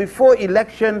 days before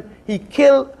election, he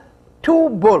killed 2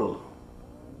 bulls.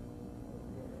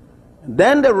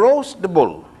 Then they roast the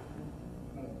bull.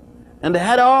 And they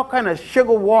had all kind of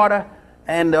sugar water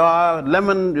and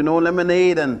lemon,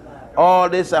 lemonade and all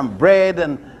this and bread,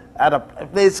 and at a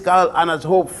place called Anna's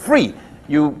Hope free.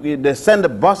 They send the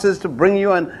buses to bring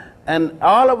you, and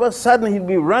all of a sudden he'd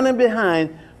be running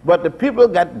behind, but the people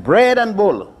got bread and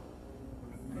bull.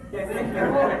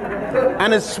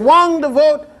 And it swung the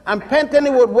vote, and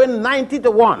Pentony would win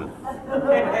 90-1.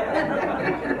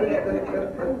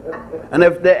 And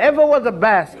if there ever was a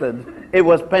bastard, it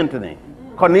was Pentony.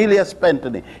 Cornelius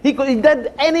Pentony. He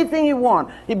did anything he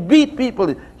wanted. He beat people.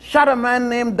 He shot a man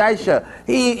named Daisha.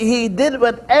 He did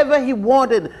whatever he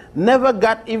wanted. Never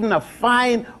got even a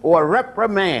fine or a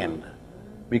reprimand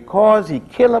because he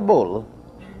killed a bull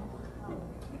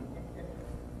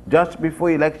just before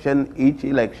election, each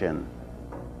election.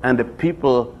 And the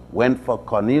people went for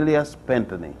Cornelius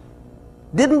Pentony.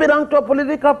 Didn't belong to a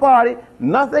political party,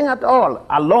 nothing at all,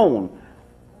 alone.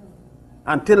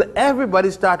 Until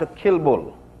everybody started to kill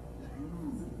bull.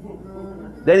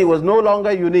 Then he was no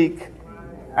longer unique,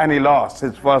 and he lost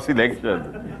his first election.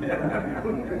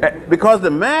 Because the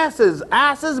masses,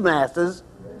 masses,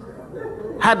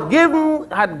 had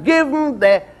given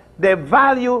their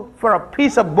value for a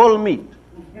piece of bull meat,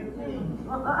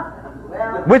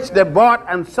 which they bought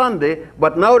on Sunday,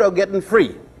 but now they're getting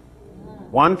free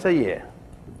once a year.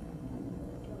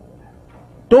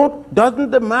 Doesn't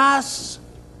the mass,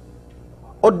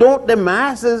 or don't the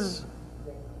masses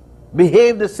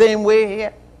behave the same way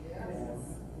here?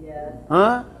 Yes.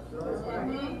 Huh?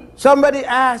 Somebody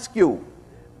asks you,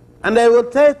 and they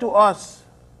will say to us,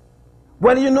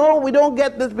 well, we don't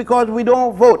get this because we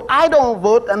don't vote. I don't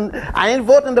vote, and I ain't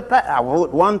voting in the past. I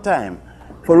voted one time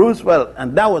for Roosevelt,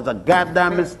 and that was a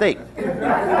goddamn mistake.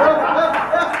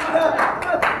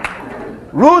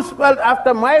 Roosevelt,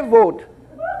 after my vote,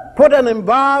 put an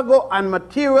embargo on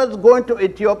materials going to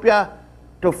Ethiopia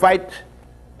to fight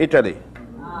Italy.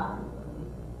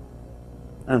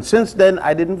 And since then,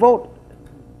 I didn't vote.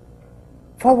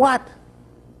 For what?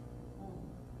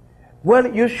 Well,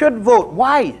 you should vote.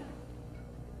 Why?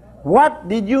 What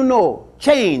did you know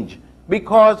change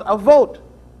because of vote?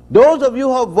 Those of you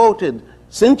who have voted,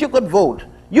 since you could vote,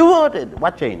 you voted.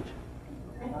 What changed?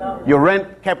 Your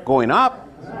rent kept going up.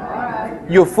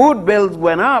 Your food bills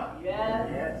went up.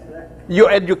 Your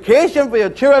education for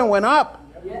your children went up.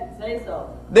 Say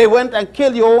so. They went and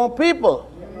killed your own people.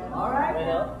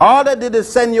 All they did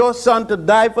is send your son to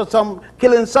die for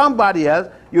killing somebody else.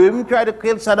 You even tried to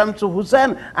kill Saddam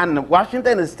Hussein, and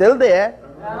Washington is still there.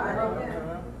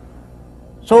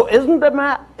 So isn't the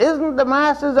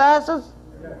masses asses?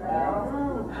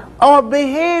 Our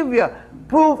behavior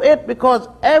prove it, because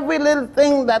every little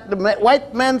thing that the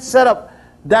white man set up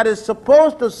that is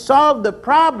supposed to solve the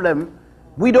problem,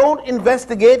 we don't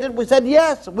investigate it. We said,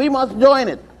 yes, we must join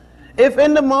it. If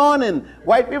in the morning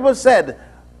white people said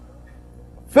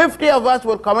 50 of us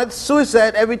will commit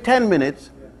suicide every 10 minutes,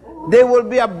 there will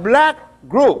be a black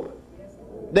group,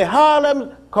 the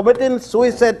Harlem committing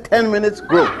suicide 10 minutes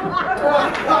group.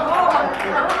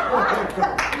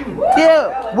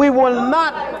 Yeah, we will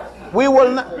not.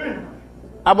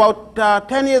 About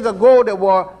 10 years ago, there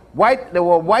were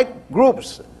white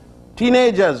groups,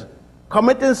 teenagers,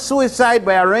 committing suicide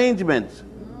by arrangements.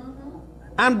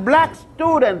 And black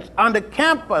students on the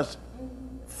campus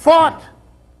fought,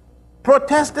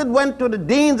 protested, went to the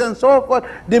deans and so forth,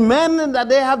 demanding that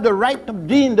they have the right to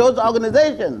dean those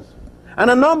organizations. And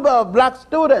a number of black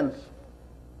students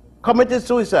committed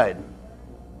suicide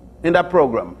in that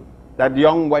program that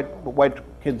young white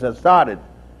kids have started.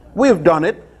 We've done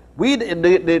it.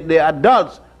 The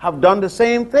adults have done the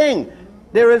same thing.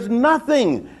 There is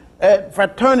nothing,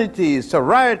 fraternities,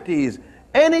 sororities,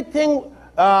 anything.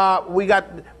 We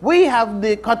have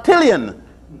the cotillion.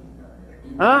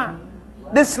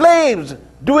 The slaves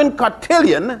doing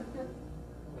cotillion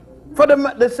for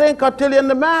the same cotillion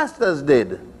the masters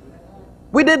did.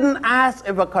 We didn't ask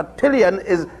if a cotillion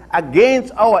is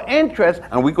against our interest,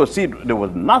 and we could see there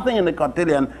was nothing in the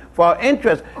cotillion for our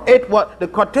interest. The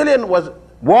cotillion was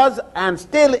and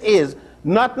still is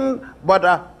nothing but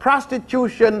a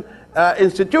prostitution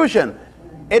institution.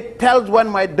 It tells when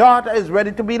my daughter is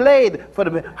ready to be laid for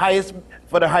the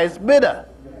highest bidder,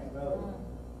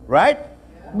 right?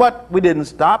 But we didn't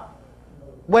stop.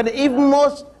 When even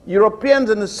most Europeans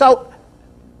in the South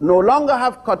no longer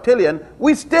have cotillion,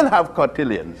 we still have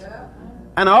cotillions.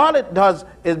 And all it does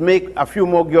is make a few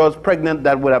more girls pregnant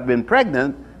that would have been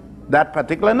pregnant that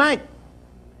particular night.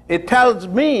 It tells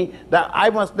me that I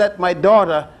must let my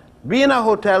daughter be in a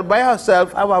hotel by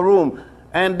herself, have a room,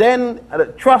 and then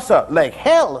trust her like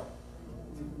hell.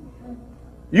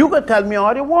 You can tell me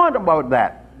all you want about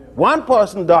that. One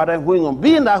person's daughter who is going to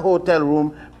be in that hotel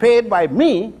room paid by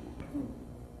me,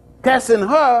 testing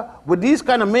her with these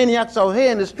kind of maniacs out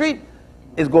here in the street,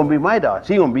 is going to be my daughter.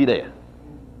 She's going to be there.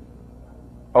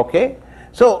 Okay?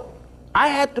 So I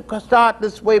had to start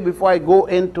this way before I go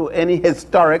into any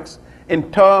historics in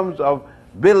terms of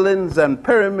buildings and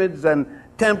pyramids and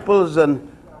temples and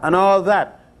all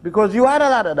that. Because you had a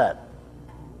lot of that.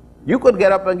 You could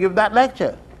get up and give that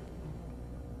lecture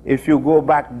if you go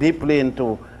back deeply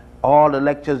into all the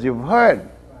lectures you've heard.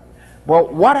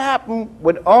 But what happened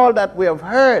with all that we have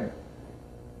heard?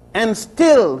 And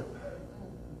still,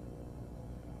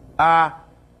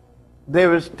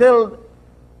 there is still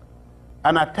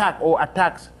an attack or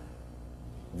attacks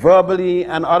verbally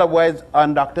and otherwise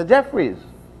on Dr. Jeffries.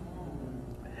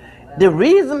 The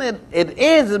reason it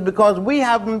is because we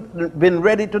haven't been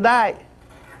ready to die.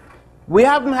 We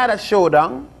haven't had a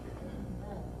showdown.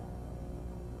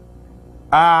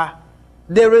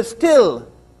 There is still,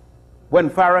 when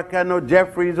Farrakhan or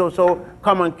Jeffries or so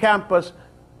come on campus,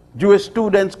 Jewish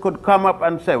students could come up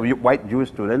and say, well, white Jewish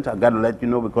students, I got to let you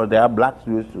know because they are black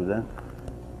Jewish students,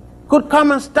 could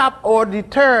come and stop or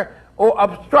deter or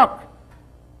obstruct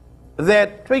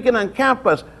their speaking on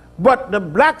campus. But the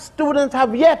black students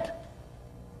have yet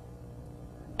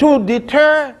to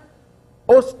deter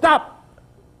or stop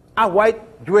a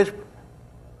white Jewish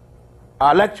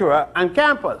lecturer on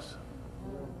campus.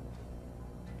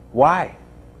 Why?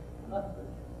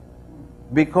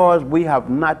 Because we have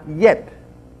not yet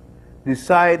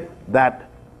decided that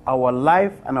our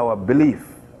life and our belief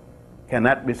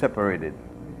cannot be separated.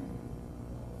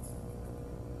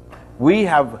 We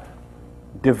have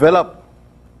developed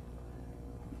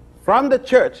from the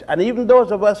church, and even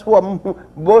those of us who are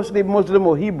mostly Muslim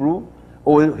or Hebrew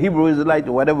Israelite,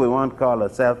 or whatever we want to call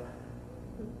ourselves,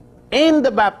 in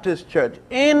the Baptist church,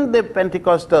 in the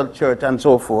Pentecostal church, and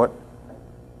so forth,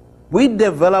 we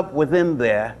develop within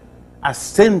there a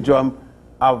syndrome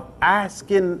of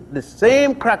asking the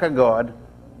same cracker God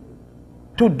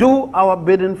to do our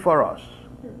bidding for us.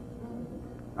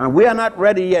 And we are not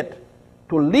ready yet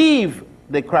to leave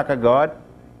the cracker God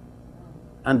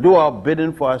and do our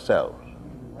bidding for ourselves.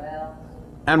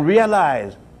 And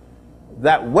realize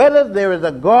that whether there is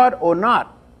a God or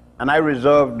not, and I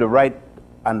reserve the right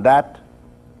on that,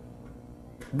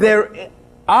 there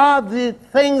are the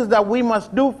things that we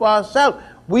must do for ourselves.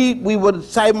 We would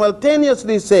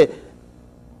simultaneously say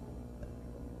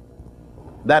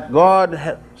that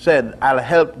God said, I'll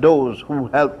help those who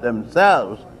help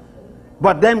themselves,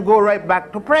 but then go right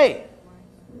back to pray.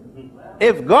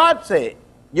 If God say,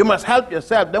 you must help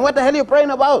yourself, then what the hell are you praying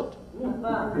about?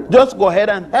 Just go ahead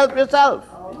and help yourself.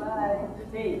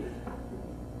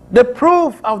 The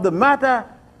proof of the matter,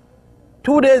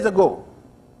 2 days ago,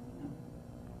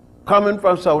 coming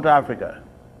from South Africa,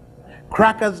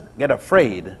 crackers get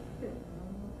afraid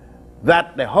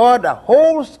that they heard a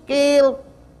whole-scale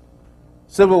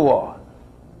civil war.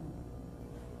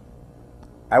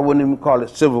 I wouldn't even call it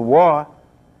civil war.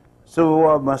 Civil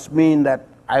war must mean that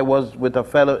I was with a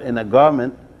fellow in a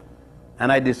government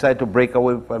and I decided to break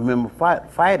away from him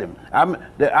and fight him.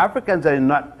 The Africans are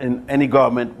not in any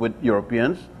government with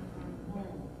Europeans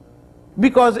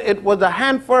because it was a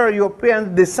handful of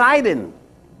Europeans deciding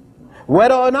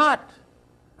whether or not.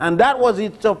 And that was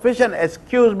its sufficient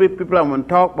excuse with people that want to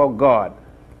talk about God.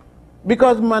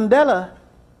 Because Mandela,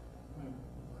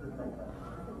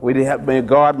 may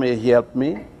God may he help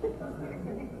me,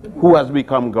 who has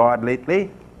become God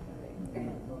lately,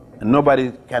 and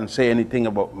nobody can say anything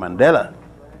about Mandela.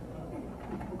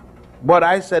 But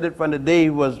I said it from the day he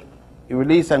was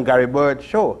released on Gary Bird's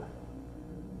show.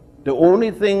 The only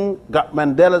thing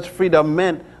Mandela's freedom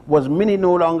meant was Minnie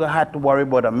no longer had to worry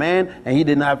about a man and he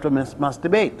didn't have to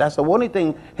masturbate. That's the only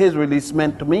thing his release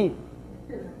meant to me.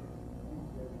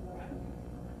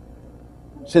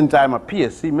 Since I'm a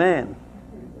PSC man.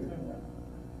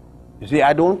 You see,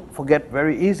 I don't forget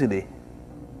very easily.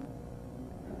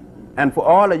 And for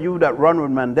all of you that run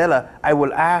with Mandela, I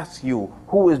will ask you,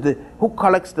 who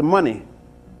collects the money?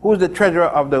 Who is the treasurer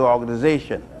of the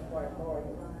organization?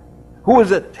 Who is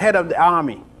the head of the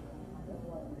army?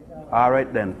 All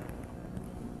right then.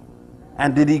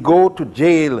 And did he go to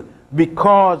jail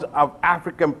because of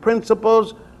African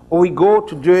principles, or he went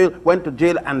to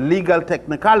jail on legal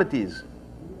technicalities?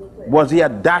 Was he a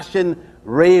dashing,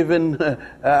 raving,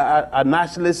 a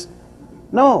nationalist?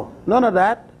 No, none of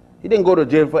that. He didn't go to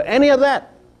jail for any of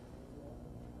that.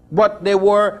 But there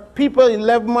were people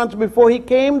 11 months before he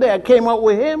came there, came out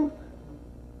with him.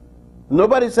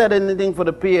 Nobody said anything for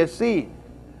the PSC.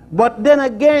 But then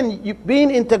again, being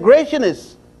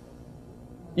integrationist,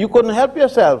 you couldn't help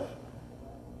yourself.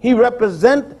 He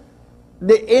represents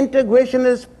the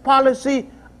integrationist policy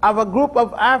of a group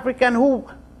of Africans who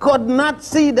could not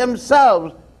see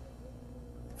themselves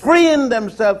freeing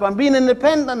themselves and being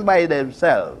independent by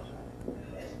themselves.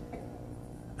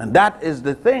 And that is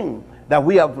the thing that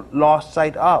we have lost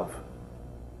sight of.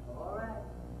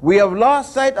 We have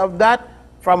lost sight of that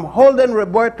from Holden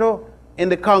Roberto in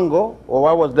the Congo, or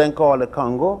what was then called the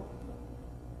Congo.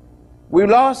 We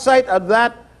lost sight of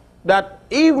that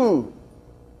even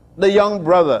the young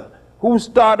brother who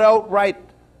started out right,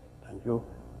 thank you,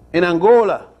 in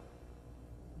Angola,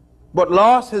 but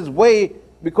lost his way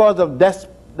because of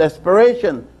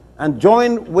desperation and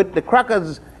joined with the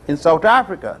crackers in South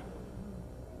Africa,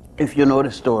 if you know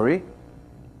the story.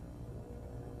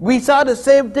 We saw the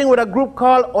same thing with a group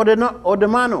called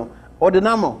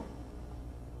Odinamo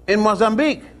in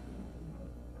Mozambique.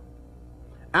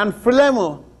 And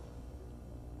Frelimo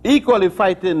equally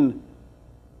fighting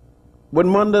with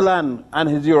Mondeland and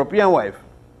his European wife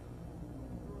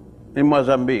in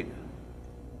Mozambique.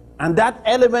 And that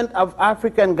element of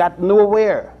African got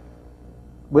nowhere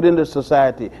within the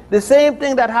society. The same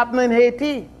thing that happened in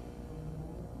Haiti.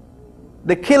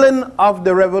 The killing of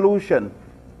the revolution.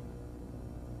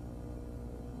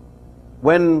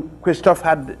 When Christophe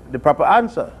had the proper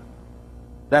answer,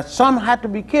 that some had to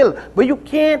be killed. But you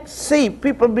can't see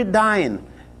people be dying.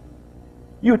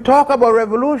 You talk about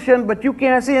revolution, but you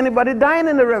can't see anybody dying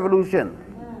in the revolution.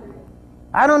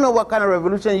 I don't know what kind of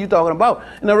revolution you're talking about.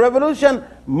 In a revolution,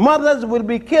 mothers will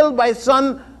be killed by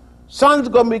sons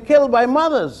going to be killed by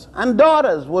mothers, and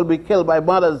daughters will be killed by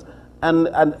mothers, and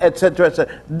etc.,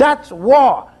 etc. That's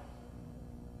war.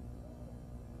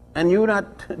 And you're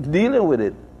not dealing with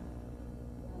it.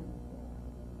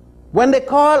 When they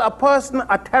call a person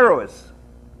a terrorist,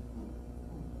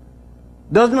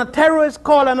 doesn't a terrorist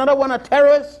call another one a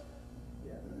terrorist?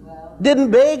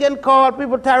 Didn't Begin call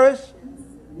people terrorists?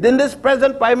 Didn't this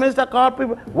present Prime Minister call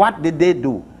people? What did they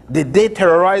do? Did they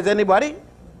terrorize anybody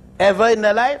ever in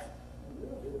their life?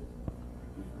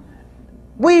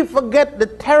 We forget the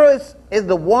terrorist is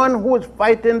the one who is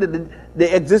fighting the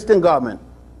existing government.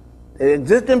 The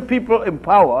existing people in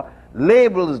power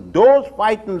labels those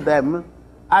fighting them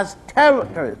as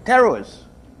terrorists.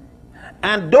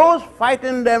 And those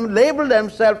fighting them label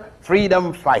themselves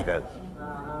freedom fighters.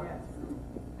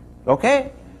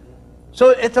 Okay?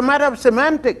 So it's a matter of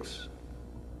semantics.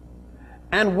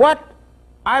 And what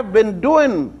I've been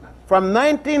doing from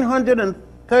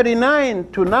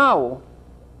 1939 to now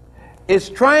is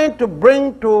trying to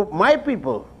bring to my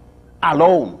people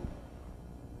alone.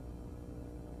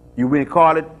 You may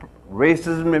call it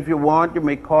racism if you want, you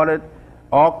may call it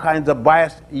all kinds of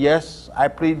bias. Yes, I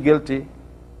plead guilty.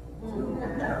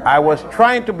 I was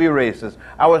trying to be racist.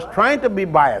 I was trying to be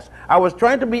biased. I was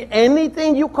trying to be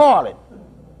anything you call it,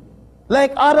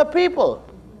 like other people.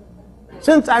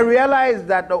 Since I realized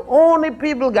that the only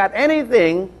people got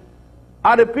anything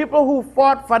are the people who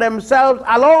fought for themselves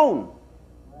alone.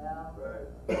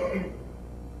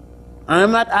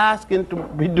 I'm not asking to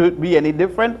be any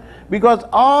different, because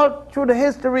all through the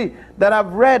history that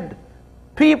I've read,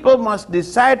 people must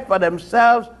decide for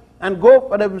themselves and go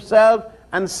for themselves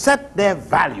and set their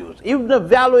values, even the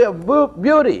value of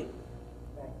beauty.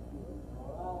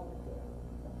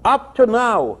 Up to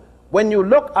now, when you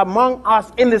look among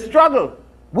us in the struggle,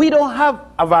 we don't have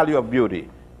a value of beauty.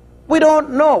 We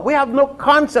don't know. We have no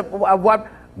concept of what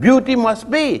beauty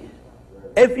must be.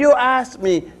 If you ask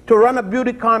me to run a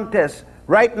beauty contest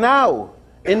right now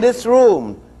in this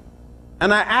room,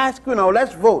 and I ask you now,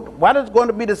 let's vote, what is going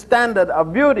to be the standard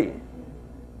of beauty?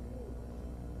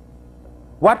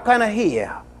 What kind of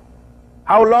hair?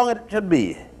 How long it should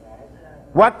be?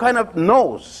 What kind of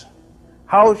nose?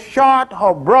 How short,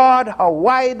 how broad, how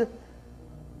wide?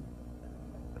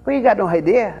 We got no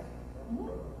idea.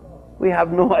 We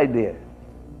have no idea.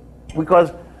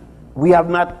 Because we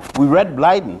read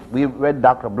Blyden, we read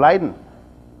Dr. Blyden,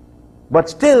 but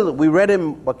still we read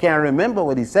him but can't remember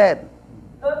what he said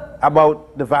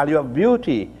about the value of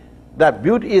beauty, that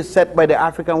beauty is set by the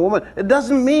African woman. It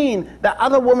doesn't mean that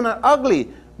other women are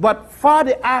ugly, but for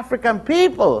the African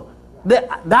people,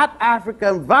 that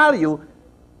African value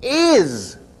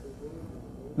is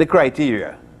the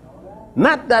criteria.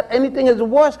 Not that anything is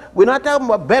worse. We're not talking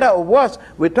about better or worse.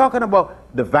 We're talking about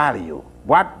the value.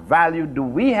 What value do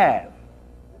we have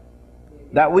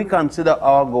that we consider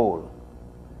our goal?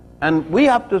 And we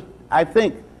have to, I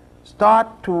think,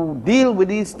 start to deal with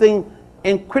these things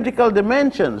in critical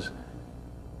dimensions,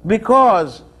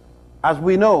 because, as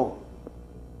we know,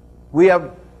 we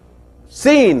have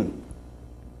seen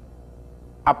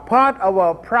a part of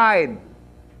our pride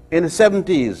in the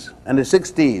 70s and the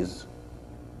 60s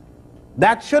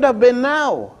that should have been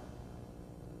now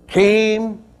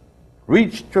came,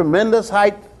 reached tremendous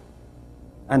height,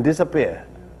 and disappeared.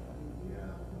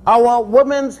 Our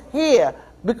women's hair,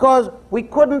 because we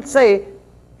couldn't say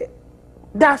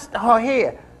that's her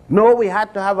hair. No, we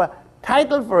had to have a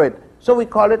title for it, so we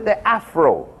call it the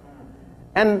afro.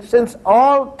 And since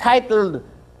all titled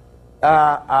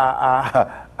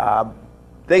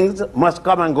things must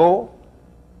come and go,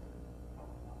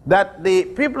 that the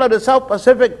people of the South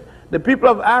Pacific, the people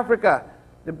of Africa,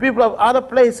 the people of other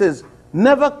places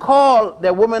never call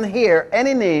their woman hair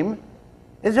any name.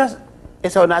 It's just,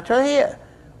 it's her natural hair.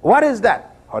 What is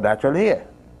that? Her natural hair.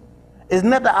 Isn't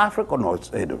that the Africa? No,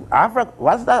 it's Africa.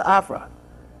 What's that Afro?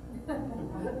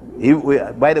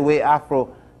 By the way,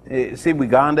 Afro, see, we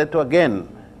gone there to again.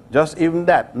 Just even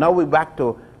that. Now we're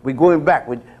going back.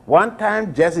 One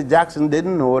time, Jesse Jackson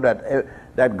didn't know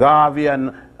that Garvey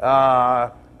and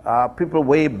people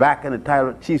way back in the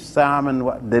time, Chief Sam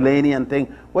and Delaney and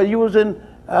thing, were using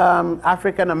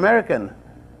African American.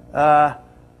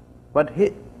 But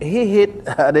he hit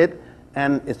at it,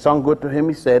 and it sounded good to him.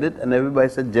 He said it, and everybody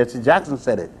said Jesse Jackson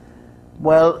said it.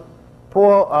 Well,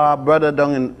 poor brother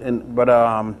down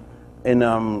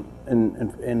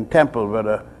in Temple,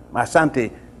 brother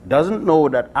Masante, doesn't know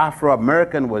that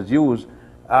Afro-American was used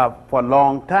for a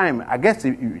long time. I guess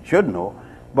you should know,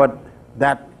 but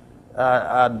that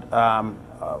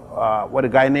what a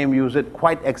guy named used it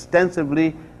quite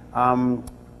extensively.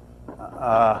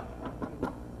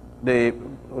 The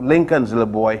Lincoln's little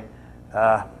boy,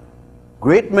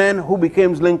 great man who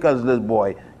became Lincoln's little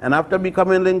boy, and after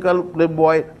becoming Lincoln's little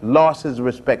boy, lost his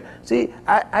respect. See,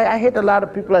 I hate a lot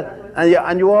of people,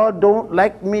 and you all don't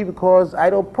like me because I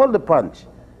don't pull the punch.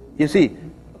 You see,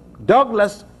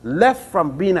 Douglas left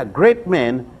from being a great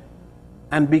man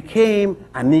and became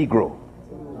a Negro.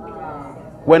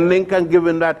 When Lincoln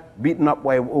given that beaten up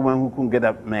white woman who couldn't get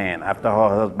a man after her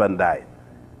husband died.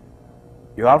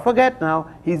 You all forget now,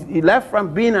 he left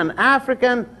from being an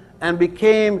African and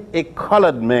became a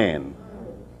colored man.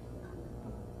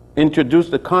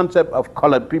 Introduced the concept of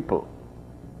colored people.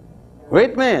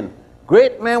 Great man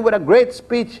with a great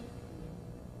speech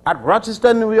at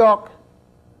Rochester, New York.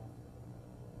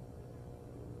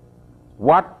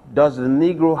 What does the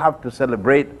Negro have to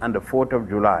celebrate on the 4th of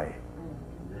July?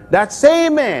 That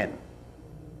same man,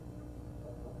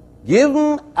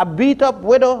 given a beat up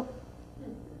widow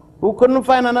who couldn't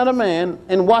find another man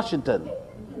in Washington,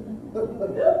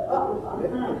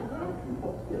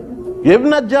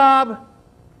 given a job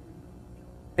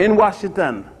in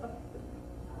Washington,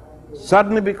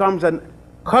 suddenly becomes a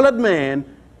colored man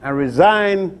and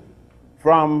resigns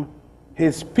from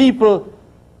his people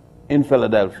in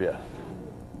Philadelphia.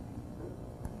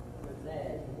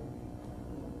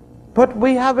 But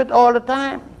we have it all the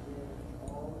time.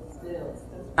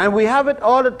 And we have it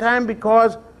all the time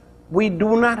because we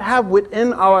do not have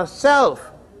within ourselves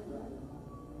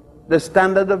the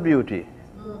standard of beauty.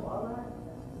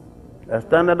 The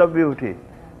standard of beauty.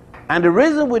 And the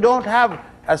reason we don't have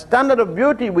a standard of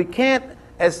beauty, we can't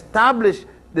establish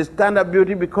the standard of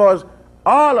beauty, because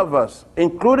all of us,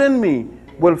 including me,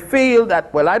 will feel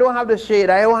that, well, I don't have the shade,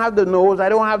 I don't have the nose, I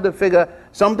don't have the figure,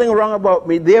 something wrong about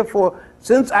me. Therefore,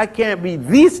 since I can't be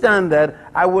the standard,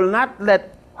 I will not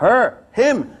let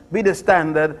him be the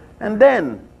standard. And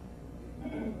then,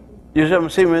 you see what I'm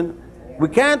saying? We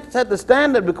can't set the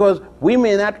standard because we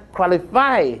may not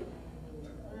qualify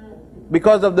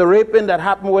because of the raping that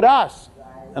happened with us.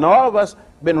 And all of us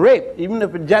been raped, even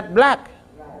if it's jet black.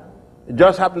 It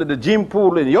just happened to the gene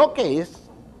pool in your case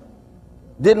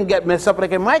didn't get messed up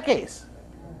like in my case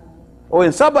or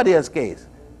in somebody else's case.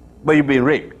 But you've been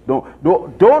raped. Don't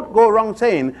go around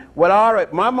saying, well, all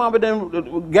right, my mama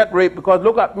didn't get raped because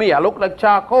look at me, I look like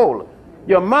charcoal.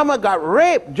 Your mama got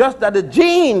raped, just that the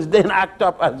genes didn't act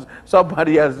up as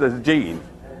somebody else's genes.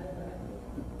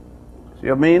 See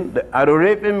what I mean? The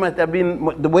raping must have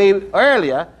been the way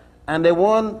earlier, and they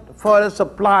want further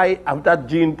supply of that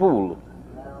gene pool.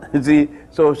 See,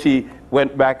 so she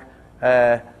went back,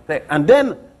 and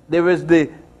then there is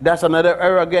that's another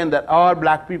error again, that all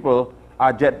black people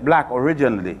are jet black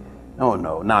originally. No,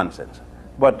 nonsense.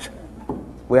 But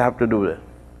we have to do that.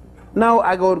 Now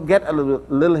I go get a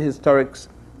little historics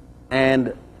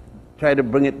and try to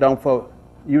bring it down for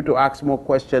you to ask more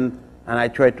questions, and I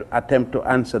try to attempt to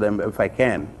answer them if I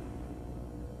can.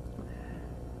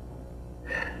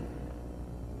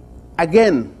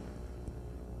 Again,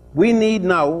 we need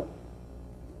now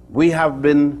we have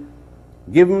been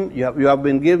given, you have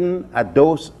been given a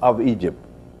dose of Egypt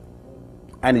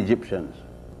and Egyptians.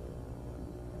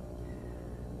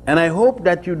 And I hope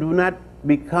that you do not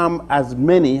become as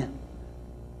many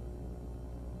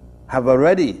have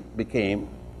already became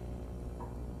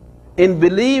in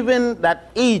believing that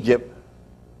Egypt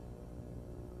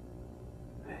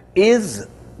is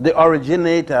the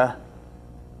originator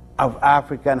of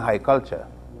African high culture.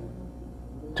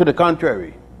 To the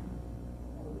contrary,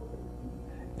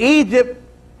 Egypt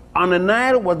on the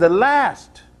Nile was the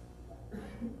last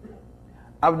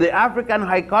of the African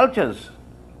high cultures,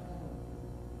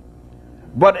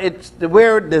 but it's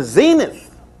where the zenith.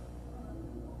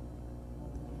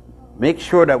 Make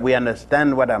sure that we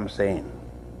understand what I'm saying.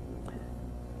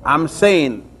 I'm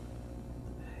saying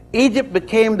Egypt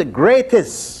became the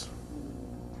greatest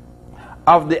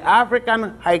of the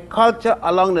African high culture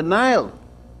along the Nile,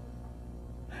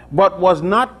 but was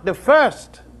not the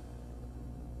first,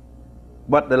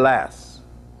 but the last.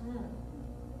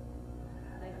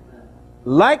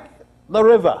 Like the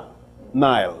river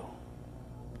Nile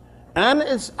and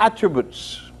its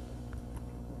attributes,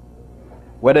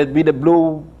 whether it be the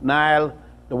blue Nile,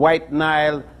 the white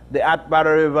Nile, the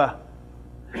Atbara River,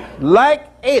 like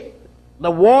it, the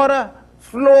water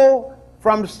flow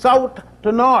from south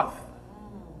to north.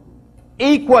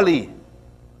 Equally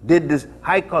did this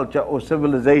high culture or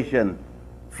civilization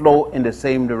flow in the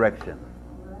same direction.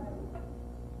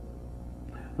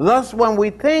 Thus, when we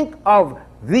think of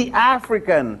the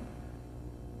African,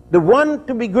 the one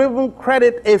to be given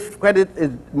credit, if credit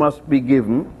must be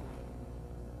given,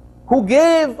 who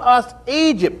gave us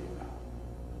Egypt,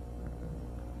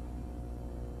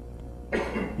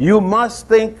 you must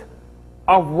think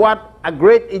of what a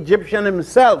great Egyptian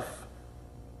himself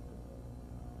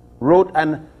wrote,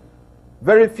 and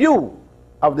very few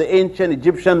of the ancient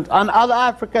Egyptians and other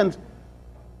Africans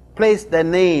placed their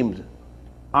names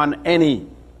on any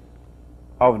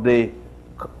of the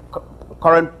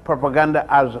current propaganda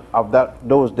as of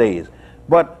those days.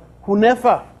 But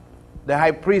Hunefa, the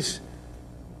high priest,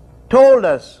 told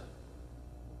us,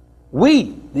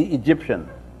 we, the Egyptians,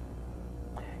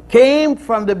 came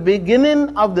from the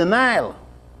beginning of the Nile,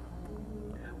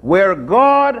 where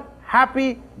God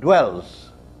happy dwells,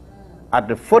 at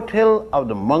the foothill of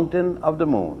the mountain of the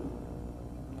moon.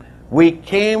 We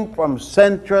came from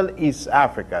Central East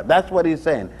Africa. That's what he's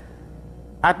saying.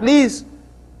 At least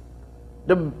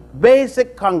the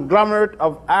basic conglomerate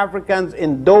of Africans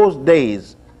in those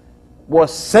days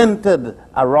was centered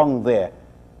around there.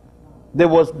 They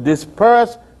was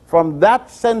dispersed from that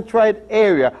centroid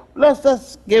area. Let's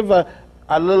just give a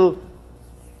little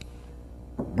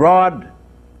broad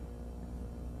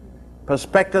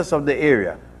perspectives of the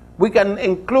area. We can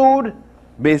include,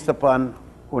 based upon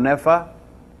Hunefa,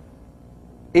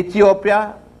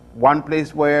 Ethiopia, one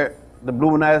place where the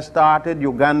Blue Nile started,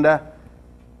 Uganda,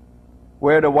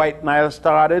 where the White Nile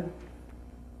started.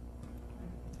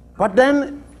 But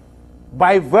then,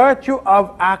 by virtue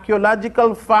of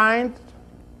archaeological finds,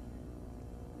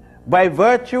 by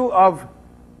virtue of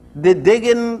the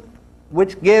digging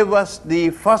which gave us the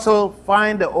fossil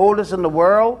find, the oldest in the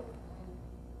world,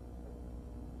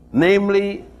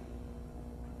 namely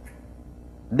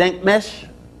Denkmesh,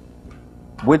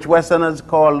 which Westerners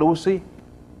call Lucy,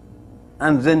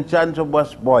 and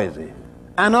Zinchantobus boise,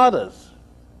 and others,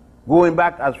 going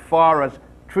back as far as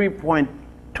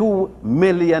 3.2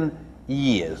 million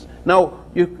years. Now,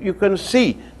 you can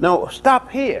see, now stop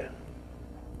here.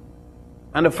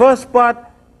 And the first part,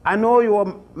 I know you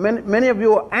are, many of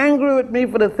you are angry with me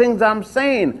for the things I'm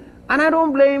saying, and I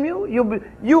don't blame you.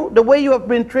 You, the way you have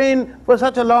been trained for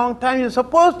such a long time, you're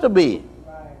supposed to be.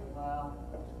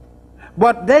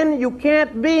 But then you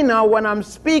can't be now when I'm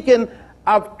speaking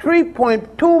of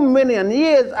 3.2 million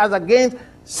years as against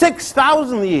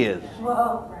 6,000 years.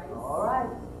 Well, all right.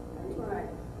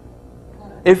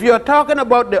 If you're talking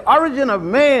about the origin of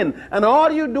man and all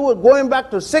you do is going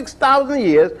back to 6,000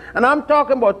 years, and I'm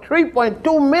talking about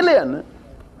 3.2 million,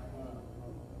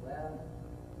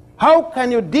 how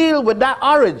can you deal with that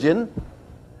origin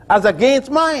as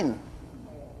against mine?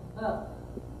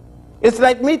 It's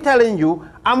like me telling you,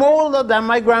 I'm older than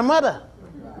my grandmother.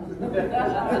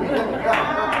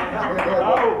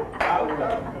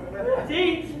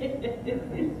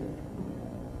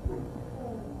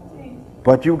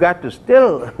 But you got to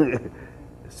still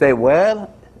say,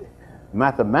 well,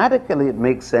 mathematically it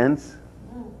makes sense,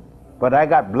 but I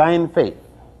got blind faith.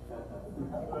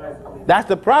 That's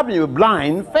the problem with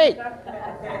blind faith.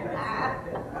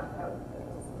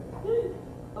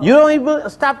 You don't even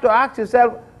stop to ask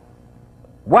yourself,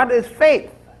 what is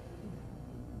faith?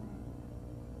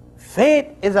 Faith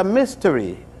is a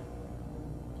mystery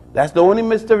That's the only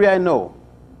mystery I know.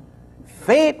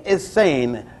 Faith is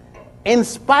saying, in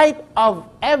spite of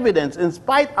evidence, in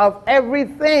spite of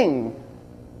everything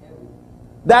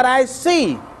that I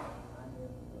see,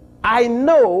 I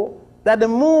know that the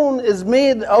moon is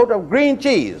made out of green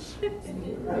cheese.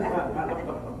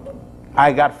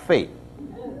 I got faith.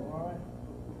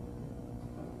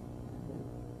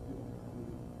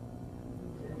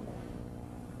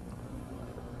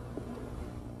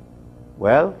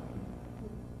 Well,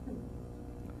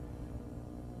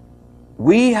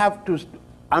 we have to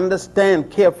understand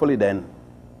carefully then.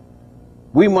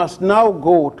 We must now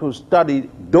go to study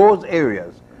those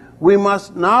areas. We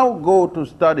must now go to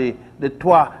study the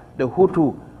Twa, the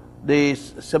Hutu, the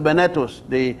Sebenetos,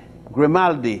 the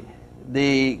Grimaldi,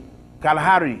 the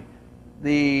Kalahari,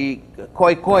 the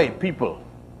Khoikhoi people.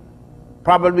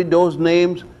 Probably those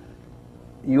names,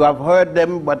 you have heard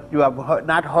them, but you have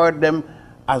not heard them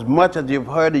as much as you've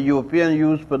heard the European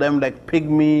use for them, like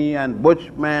Pygmy and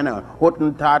Bushman or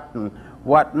Hottentot and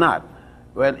whatnot.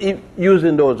 Well,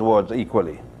 using those words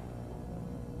equally,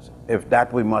 if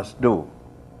that we must do.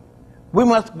 We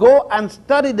must go and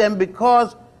study them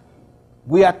because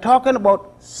we are talking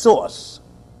about source.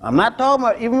 I'm not talking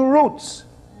about even roots,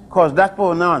 because that's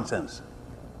for nonsense.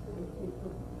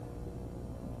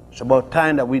 It's about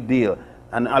time that we deal.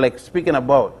 And Alex, speaking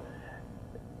about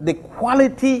the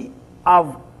quality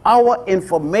of our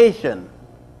information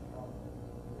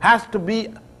has to be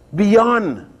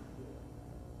beyond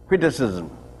criticism.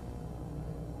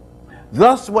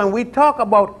 Thus, when we talk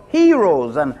about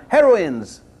heroes and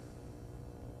heroines,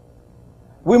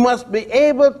 we must be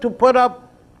able to put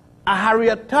up a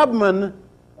Harriet Tubman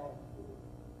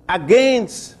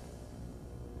against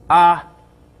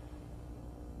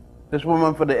this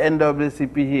woman for the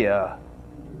NAACP here,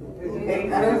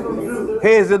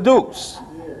 Hazel Dukes.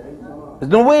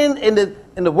 There's no way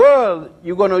in the world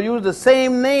you're going to use the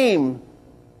same name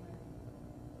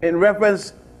in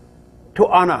reference to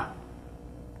honor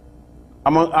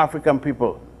among African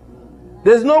people.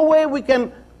 There's no way we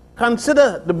can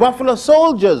consider the Buffalo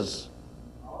Soldiers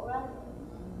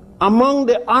among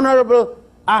the honorable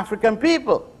African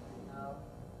people.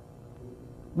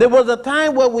 There was a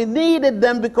time where we needed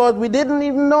them because we didn't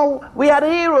even know we had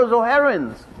heroes or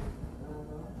heroines.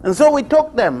 And so we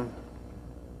took them.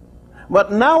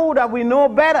 But now that we know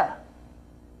better,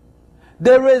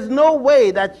 there is no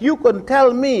way that you can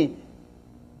tell me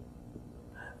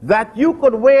that you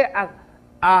could wear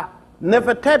a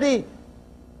Nefertiti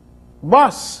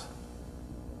bus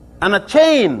and a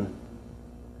chain,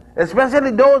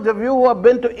 especially those of you who have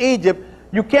been to Egypt.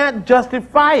 You can't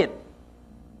justify it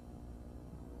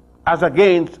as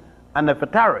against a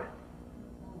Nefertari.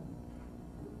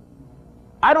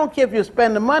 I don't care if you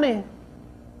spend the money.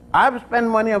 I spend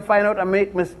money and find out I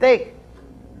make mistake,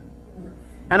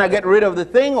 and I get rid of the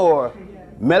thing or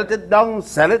melt it down,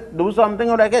 sell it, do something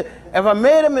like that. If I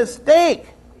made a mistake,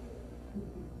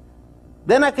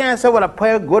 then I can't say, well, I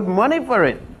pay good money for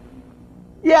it.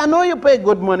 Yeah, I know you pay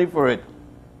good money for it,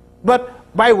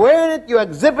 but by wearing it, you're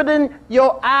exhibiting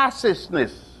your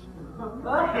assisness,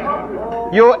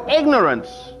 your ignorance,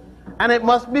 and it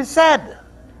must be said.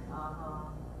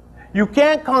 You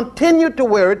can't continue to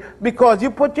wear it because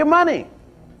you put your money.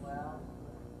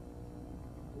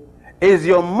 Is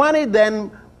your money then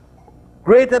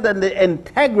greater than the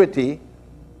integrity,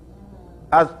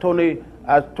 as Tony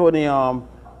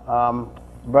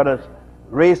brothers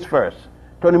raised first?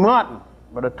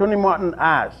 Brother Tony Martin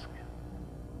asked,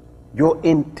 your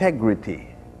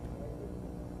integrity.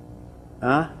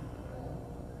 Huh?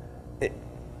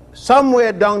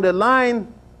 Somewhere down the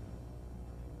line,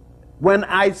 when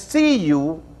I see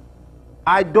you,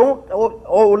 I don't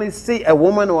only see a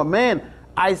woman or a man,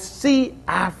 I see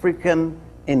African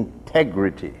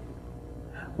integrity.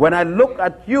 When I look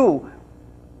at you,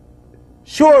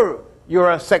 sure, you're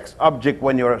a sex object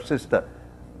when you're a sister.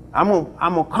 I'm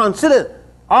gonna consider,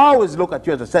 always look at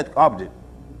you as a sex object.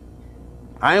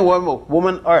 I ain't one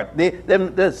woman earth.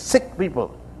 They're sick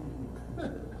people.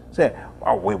 Say,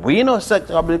 oh, we know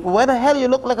sex object. Where the hell you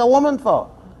look like a woman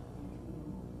for?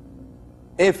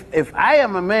 If I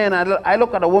am a man, I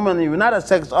look at a woman and you're not a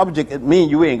sex object, it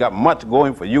means you ain't got much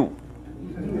going for you.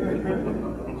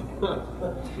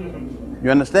 You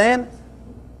understand?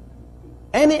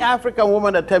 Any African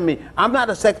woman that tell me, I'm not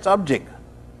a sex object,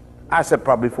 I said,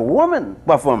 probably for women,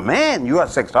 but for a man, you're a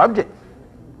sex object.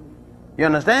 You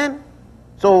understand?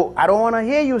 So I don't want to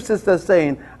hear you sisters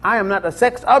saying, I am not a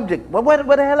sex object. But what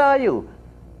the hell are you?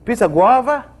 Piece of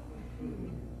guava?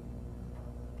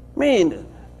 I mean,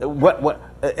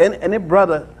 any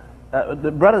brother,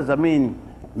 the brothers, I mean,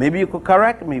 maybe you could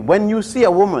correct me. When you see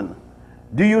a woman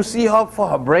Do you see her for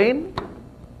her brain?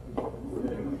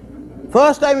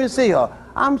 First time you see her,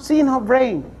 I'm seeing her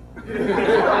brain.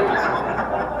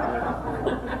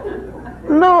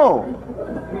 No.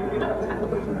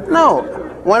 No.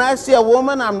 When I see a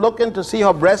woman, I'm looking to see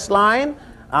her breast line.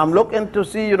 I'm looking to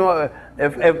see, you know,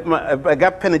 if I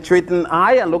got penetrating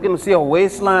eye, I'm looking to see her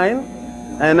waistline.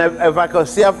 And if I could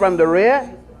see her from the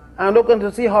rear, I'm looking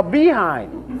to see her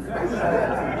behind.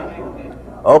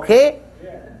 Okay?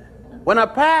 When I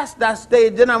pass that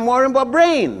stage, then I'm worrying about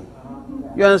brain.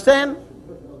 You understand?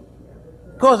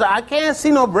 Because I can't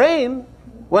see no brain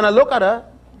when I look at her.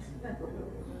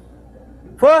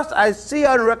 First, I see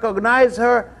her and recognize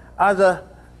her as a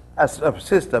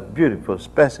sister, beautiful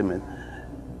specimen.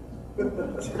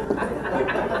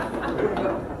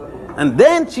 And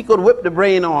then she could whip the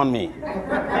brain on me.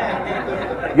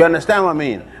 You understand what I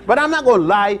mean? But I'm not going to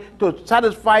lie to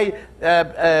satisfy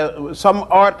some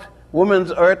art,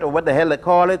 woman's art, or what the hell they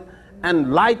call it,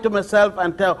 and lie to myself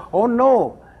and tell, oh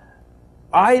no,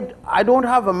 I don't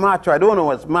have a macho. I don't know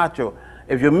what's macho.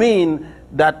 If you mean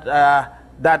that,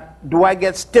 that do I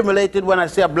get stimulated when I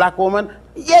see a black woman?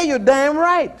 Yeah, you're damn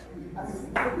right.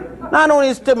 Not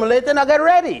only stimulated, I get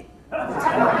ready.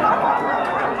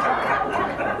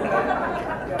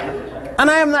 And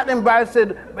I am not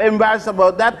embarrassed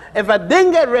about that. If I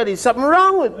didn't get ready, something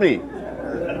wrong with me.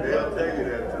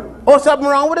 Or something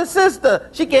wrong with a sister.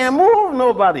 She can't move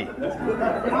nobody.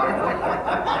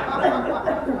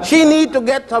 She need to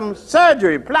get some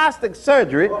surgery, plastic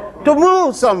surgery, to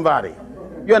move somebody.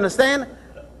 You understand?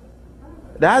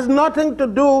 That has nothing to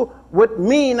do with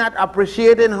me not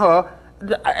appreciating her.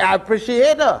 I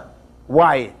appreciate her.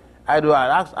 Why? I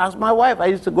ask my wife. I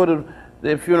used to go to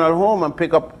the funeral home and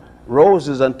pick up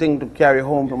roses and things to carry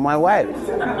home to my wife.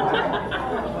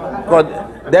 Because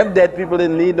them dead people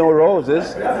didn't need no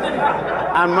roses.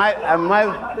 And my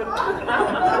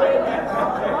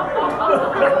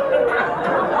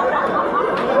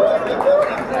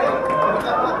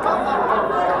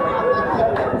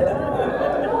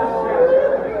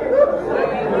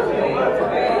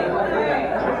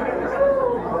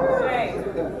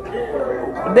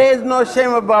there is no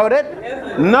shame about it.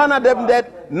 None of them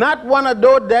dead. Not one of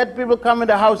those dead people come in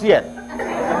the house yet.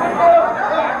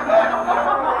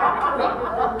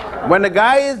 When the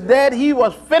guy is dead, he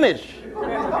was finished.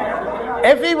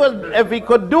 If he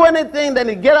could do anything, then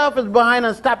he'd get off his behind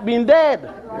and stop being dead.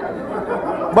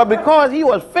 But because he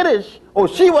was finished, or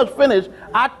she was finished,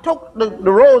 I took the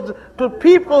rose to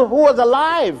people who was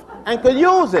alive and could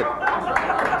use it.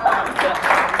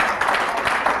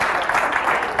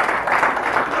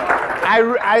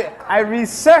 I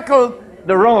recircled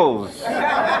the rose.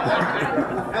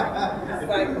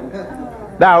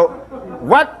 Now,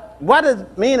 what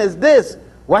it means is this: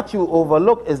 what you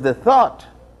overlook is the thought.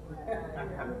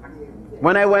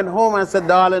 When I went home and said,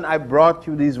 darling, I brought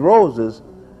you these roses.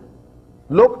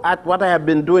 Look at what I have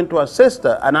been doing to a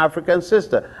sister, an African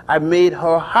sister. I made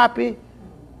her happy.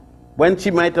 When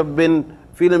she might have been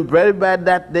feeling very bad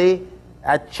that day,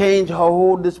 I changed her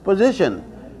whole disposition.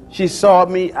 She saw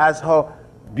me as her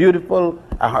beautiful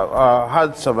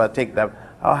husband, I take that,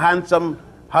 her handsome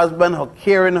husband, her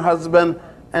caring husband,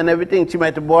 and everything. She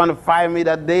might have wanted to fire me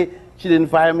that day. She didn't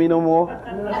fire me no more.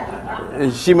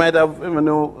 She might have, you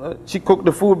know, she cooked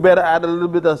the food better, added a little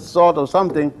bit of salt or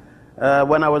something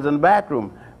when I was in the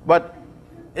bathroom. But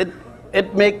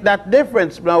it makes that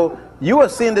difference. Now, you are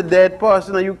seeing the dead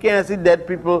person and you can't see dead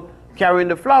people carrying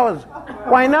the flowers.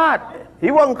 Why not?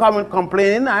 He wasn't coming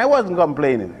complaining, I wasn't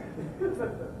complaining.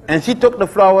 And she took the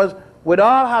flowers with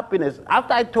all happiness.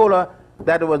 After I told her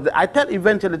that it was,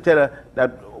 eventually tell her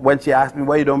that when she asked me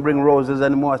why you don't bring roses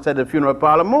anymore, I said the funeral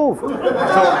parlor moved.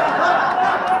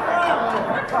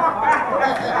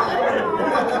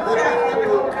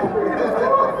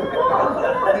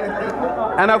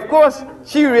 And of course,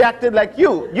 she reacted like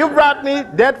you. You brought me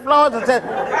dead flowers. I said,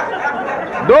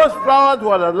 those flowers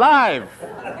were alive.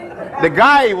 The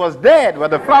guy was dead,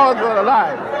 but the flowers were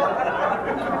alive.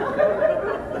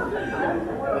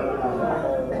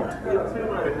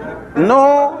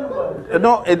 No,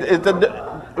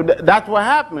 that's what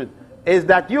happened. Is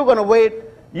that you're going to wait.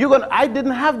 I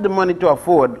didn't have the money to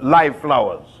afford live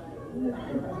flowers.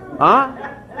 Huh?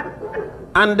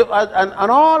 And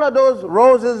all of those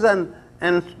roses and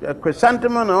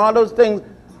chrysanthemum and all those things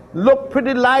look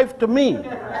pretty live to me.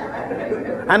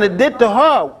 And it did to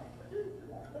her.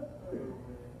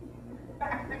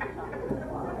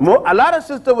 A lot of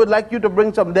sisters would like you to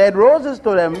bring some dead roses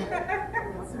to them.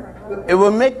 It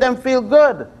will make them feel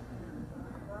good.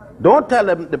 Don't tell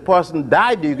them the person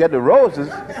died, you get the roses,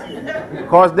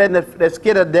 because then they're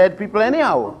scared of dead people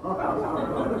anyhow.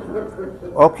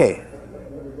 Okay.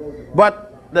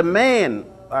 But the men,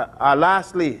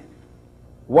 lastly,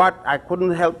 what I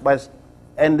couldn't help but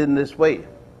end in this way.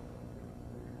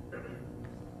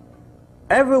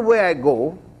 Everywhere I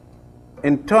go,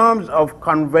 in terms of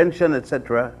convention,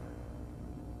 etc.,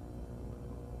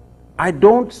 I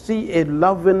don't see a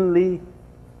lovingly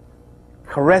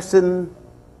caressing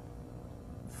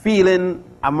feeling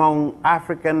among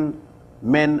African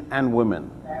men and women.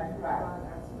 That's right.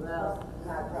 Well,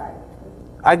 that's right.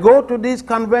 I go to these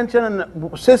conventions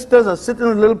and sisters are sitting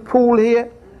in a little pool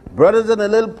here, brothers in a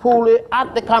little pool here,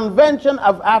 at the convention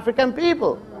of African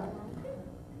people.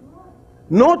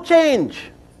 No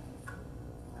change.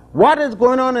 What is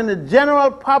going on in the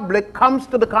general public comes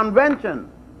to the convention.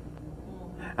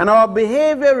 And our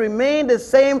behavior remains the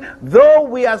same, though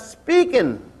we are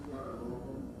speaking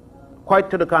quite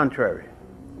to the contrary.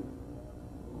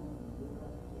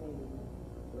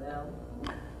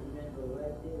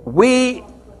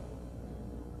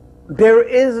 There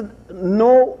is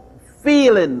no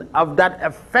feeling of that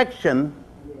affection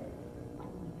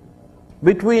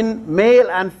between male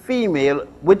and female,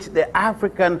 which the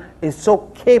African is so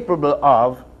capable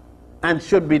of and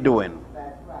should be doing.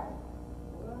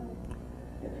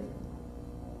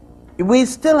 We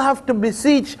still have to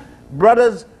beseech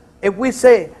brothers. If we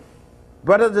say,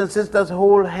 brothers and sisters,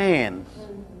 hold hands,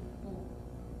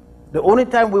 the only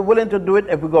time we're willing to do it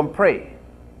if we're going to pray.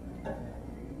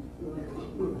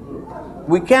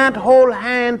 We can't hold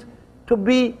hands to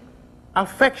be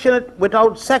affectionate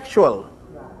without sexual.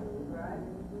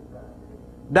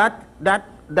 That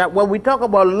when we talk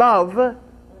about love,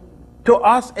 to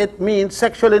us it means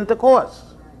sexual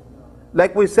intercourse.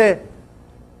 Like we say,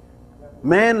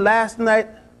 man, last night,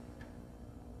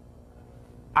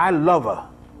 I love her.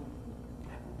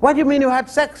 What do you mean you had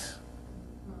sex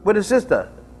with a sister?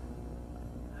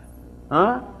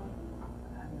 Huh?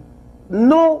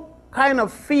 No kind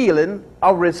of feeling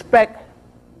of respect.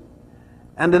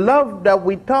 And the love that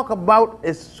we talk about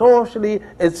is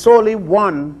solely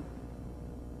one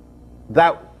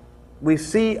that we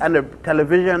see on the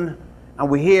television and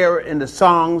we hear in the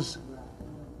songs,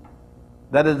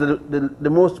 that is the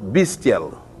most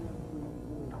bestial,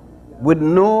 with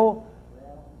no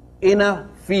inner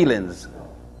feelings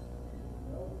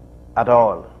at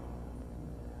all.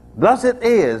 Thus it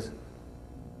is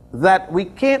that we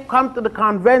can't come to the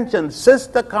convention.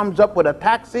 Sister comes up with a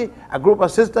taxi, a group of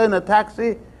sisters in a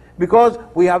taxi, because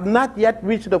we have not yet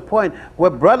reached the point where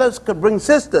brothers could bring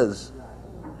sisters,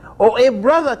 or a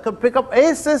brother could pick up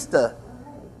a sister.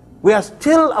 We are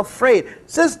still afraid.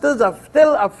 Sisters are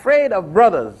still afraid of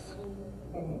brothers,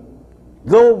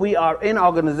 though we are in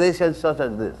organizations such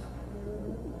as this.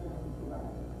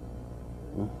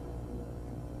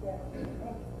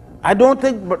 I don't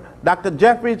think Dr.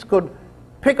 Jeffries could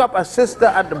pick up a sister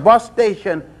at the bus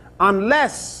station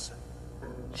unless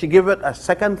she give it a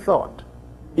second thought,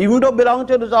 even though belonging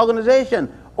to this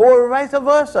organization, or vice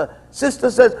versa.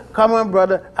 Sister says, come on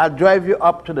brother, I'll drive you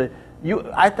up to the,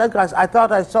 I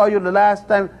thought I saw you the last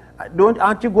time,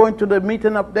 aren't you going to the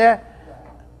meeting up there?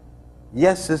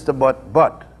 Yes sister, but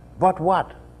what?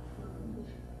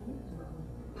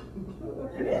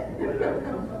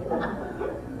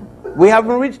 We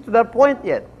haven't reached to that point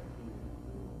yet.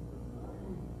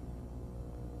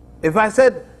 If I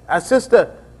said,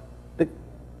 sister,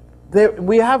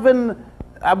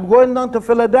 I'm going down to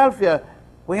Philadelphia,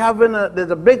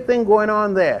 there's a big thing going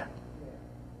on there.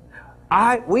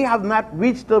 We have not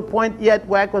reached the point yet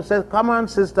where I could say, come on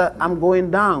sister, I'm going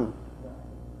down.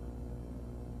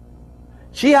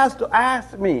 She has to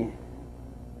ask me,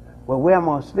 well, where am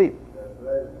I asleep?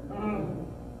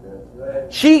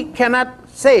 She cannot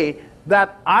say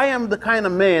that I am the kind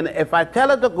of man, if I tell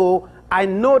her to go, I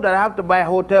know that I have to buy a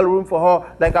hotel room for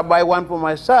her like I buy one for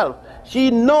myself. She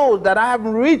knows that I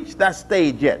haven't reached that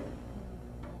stage yet.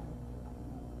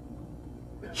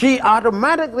 She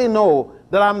automatically knows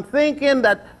that I'm thinking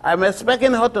that I'm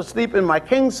expecting her to sleep in my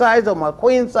king size or my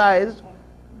queen size.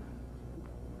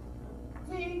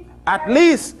 At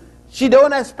least she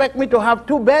don't expect me to have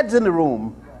 2 beds in the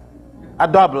room, a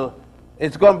double.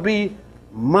 It's going to be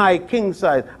my king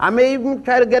size. I may even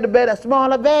try to get a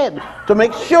smaller bed, to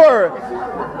make sure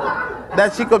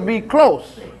that she could be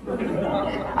close.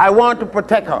 I want to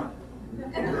protect her.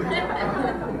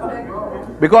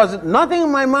 Because nothing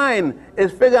in my mind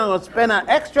is figuring to spend an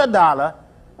extra $1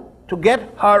 to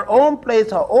get her own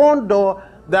place, her own door,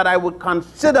 that I would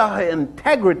consider her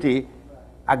integrity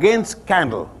against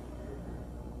scandal.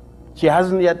 She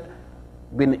hasn't yet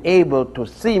been able to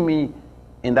see me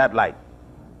in that light.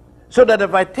 So that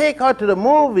if I take her to the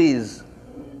movies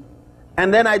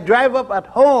and then I drive up at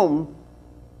home,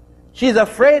 she's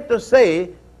afraid to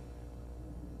say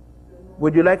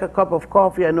would you like a cup of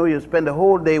coffee? I know you spend the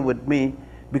whole day with me,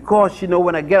 because she know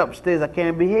when I get upstairs I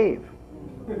can't behave.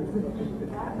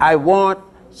 I want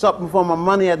something for my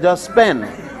money I just spend.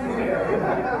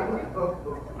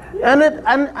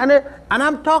 And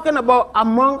I'm talking about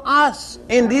among us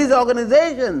in these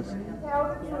organizations.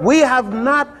 We have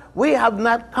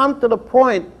not come to the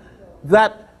point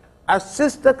that a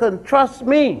sister can trust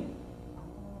me.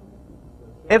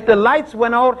 If the lights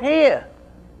went out here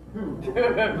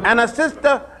and a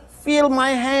sister feel my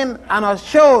hand on her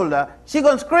shoulder, she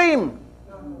gonna scream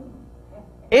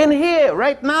in here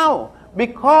right now,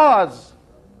 because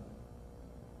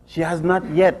she has not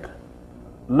yet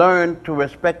learned to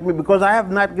respect me, because I have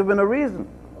not given a reason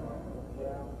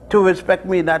to respect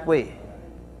me that way.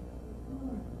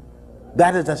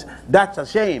 That's a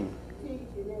shame.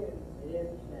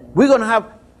 We're going to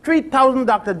have 3,000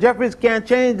 Dr. Jeffries, can't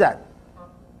change that.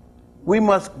 We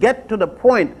must get to the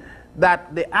point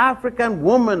that the African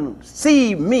woman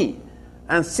see me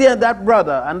and see that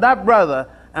brother,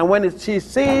 and when she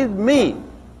sees me,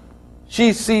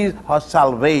 she sees her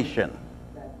salvation.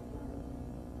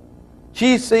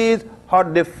 She sees her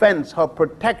defense, her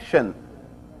protection.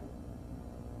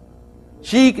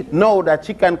 She knows that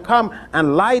she can come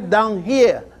and lie down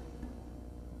here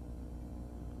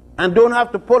and don't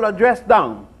have to pull her dress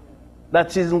down,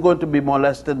 that she isn't going to be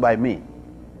molested by me.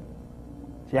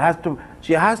 She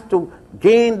has to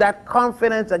gain that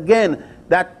confidence again,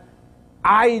 that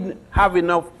I have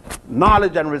enough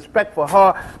knowledge and respect for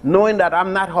her, knowing that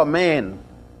I'm not her man,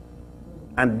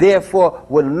 and therefore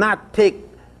will not take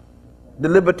the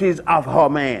liberties of her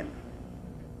man,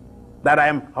 that I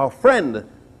am her friend,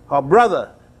 her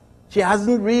brother. She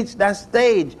hasn't reached that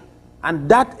stage, and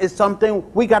that is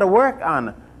something we got to work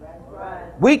on.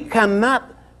 We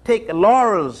cannot take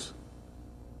laurels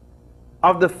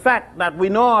of the fact that we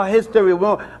know our history.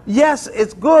 Yes,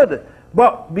 it's good,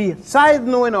 but besides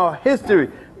knowing our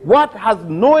history, what has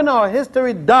knowing our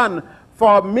history done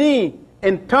for me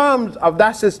in terms of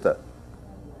that sister?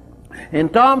 In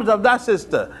terms of that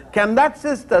sister, can that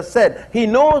sister said, he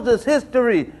knows his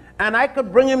history, and I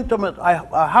could bring him to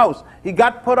a house, he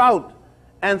got put out,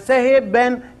 and say, hey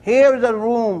Ben, here is a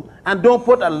room, and don't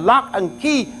put a lock and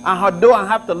key on her door and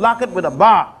have to lock it with a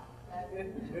bar.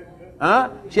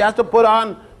 She has to put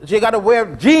on, she got to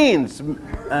wear jeans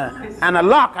and a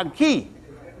lock and key.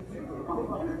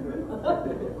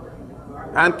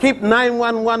 And keep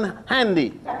 911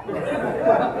 handy.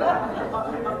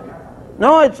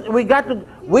 No, we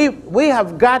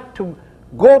have got to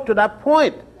go to that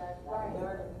point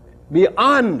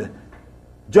beyond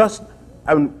just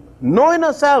knowing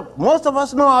ourselves. Most of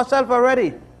us know ourselves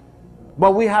already,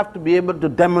 but we have to be able to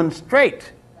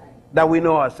demonstrate that we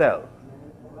know ourselves.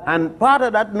 And part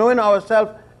of that knowing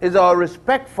ourselves is our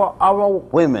respect for our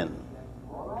women.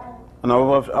 And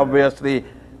obviously,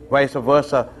 vice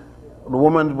versa, the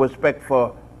woman's respect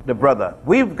for the brother.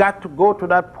 We've got to go to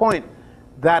that point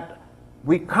that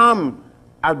we come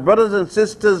as brothers and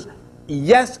sisters,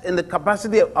 yes, in the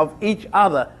capacity of each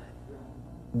other.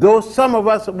 Though some of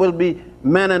us will be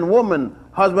man and woman,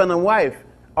 husband and wife,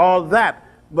 all that.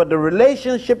 But the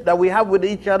relationship that we have with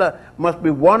each other must be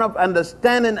one of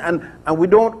understanding, and we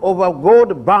don't overgo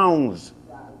the bounds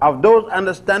of those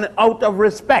understanding out of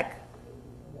respect.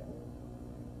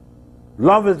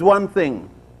 Love is one thing.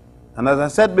 And as I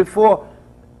said before,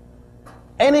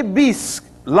 any beast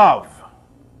love.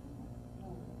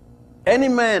 Any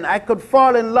man, I could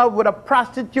fall in love with a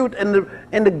prostitute in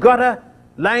the gutter,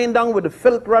 lying down with the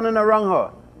filth running around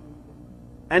her.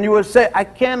 And you will say, I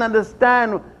can't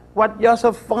understand what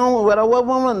Yosef found with a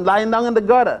woman lying down in the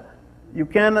gutter. You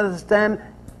can't understand.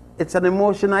 It's an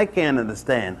emotion I can't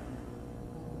understand.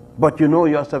 But you know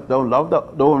Yosef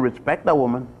don't respect that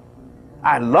woman.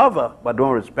 I love her, but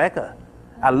don't respect her.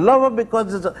 I love her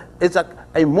because it's an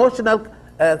emotional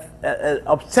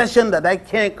obsession that I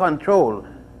can't control.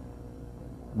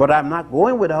 But I'm not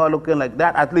going with her looking like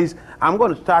that. At least I'm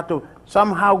going to start to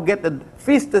somehow get the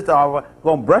feast off,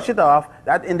 going to brush it off.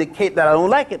 That indicates that I don't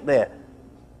like it there.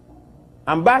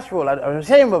 I'm bashful, I'm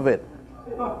ashamed of it.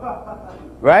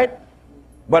 Right?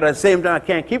 But at the same time, I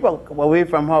can't keep away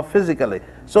from her physically.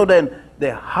 So then,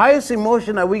 the highest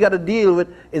emotion that we got to deal with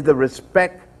is the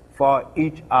respect for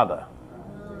each other.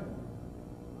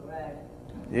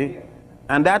 See?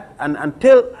 And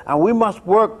we must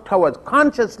work towards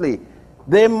consciously.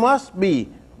 There must be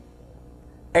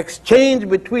exchange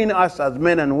between us as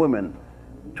men and women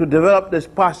to develop this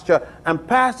posture and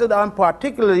pass it on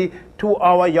particularly to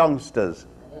our youngsters.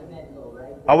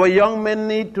 Our young men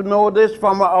need to know this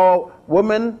from our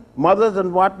women, mothers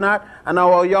and whatnot, and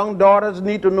our young daughters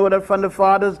need to know that from the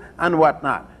fathers and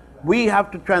whatnot. We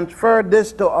have to transfer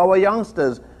this to our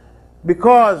youngsters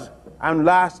because, and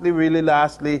lastly, really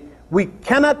lastly, we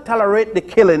cannot tolerate the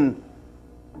killing.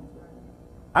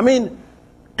 I mean,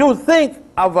 to think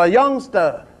of a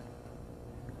youngster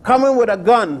coming with a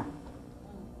gun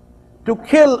to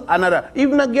kill another,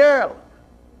 even a girl.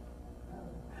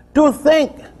 To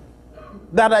think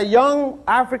that a young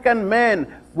African man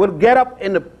will get up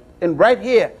in right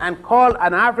here and call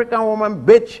an African woman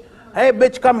bitch, hey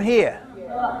bitch, come here.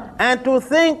 And to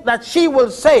think that she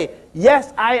will say,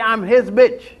 yes, I am his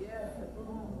bitch.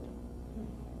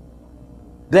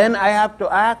 Then I have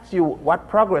to ask you what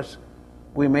progress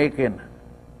we're making.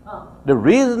 The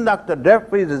reason Dr.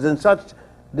 Jeffries is in such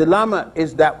dilemma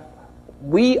is that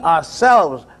we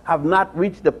ourselves have not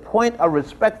reached the point of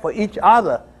respect for each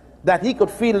other that he could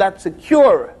feel that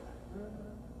secure.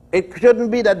 It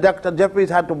shouldn't be that Dr. Jeffries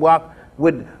had to walk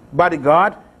with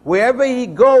bodyguard. Wherever he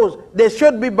goes, there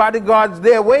should be bodyguards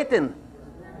there waiting.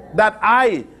 That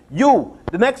you,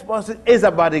 the next person is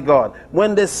a bodyguard.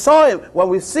 When they saw him, when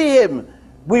we see him,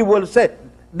 we will say,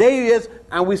 there he is,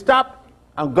 and we stop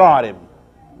and guard him.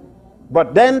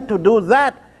 But then to do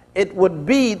that, it would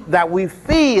be that we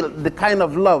feel the kind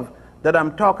of love that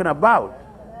I'm talking about.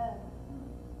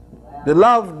 The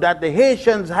love that the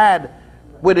Haitians had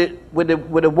with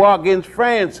the war against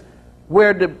France,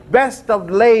 where the best of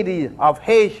lady of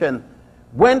Haitian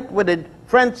went with a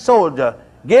French soldier,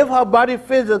 gave her body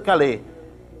physically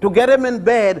to get him in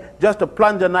bed just to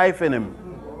plunge a knife in him.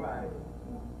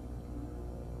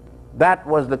 That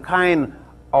was the kind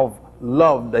of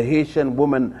love the Haitian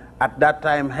woman at that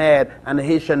time had, and the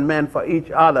Haitian men for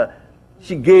each other.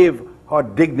 She gave her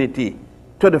dignity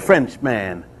to the French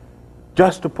man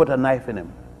just to put a knife in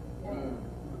him.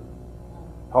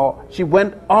 Oh, she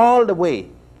went all the way.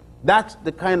 That's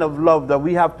the kind of love that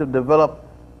we have to develop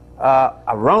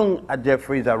around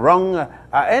Jeffries, around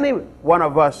any one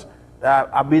of us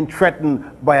are being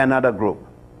threatened by another group.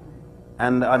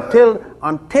 And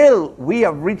until we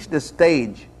have reached the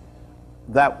stage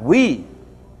that we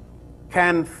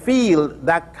can feel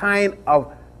that kind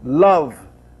of love,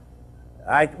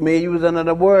 I may use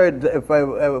another word if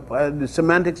the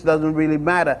semantics doesn't really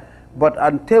matter, but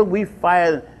until we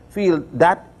feel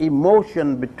that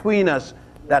emotion between us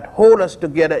that hold us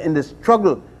together in the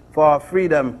struggle for our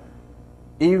freedom,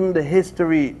 even the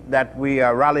history that we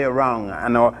rally around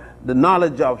and the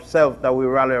knowledge of self that we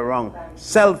rally around,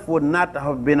 self would not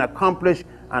have been accomplished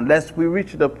unless we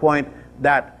reach the point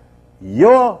that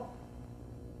your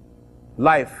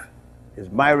life is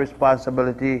my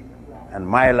responsibility and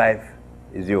my life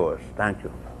is yours. Thank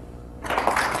you.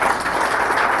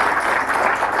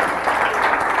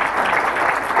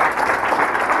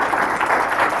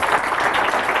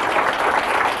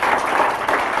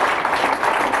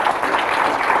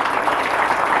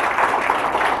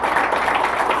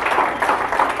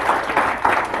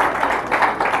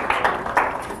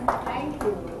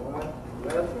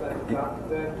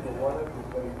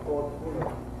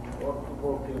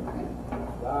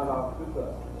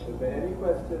 Is there any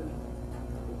questions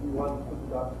if you want to put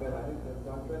it up? Then I think that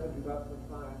Dr. Bennett, you got some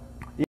time.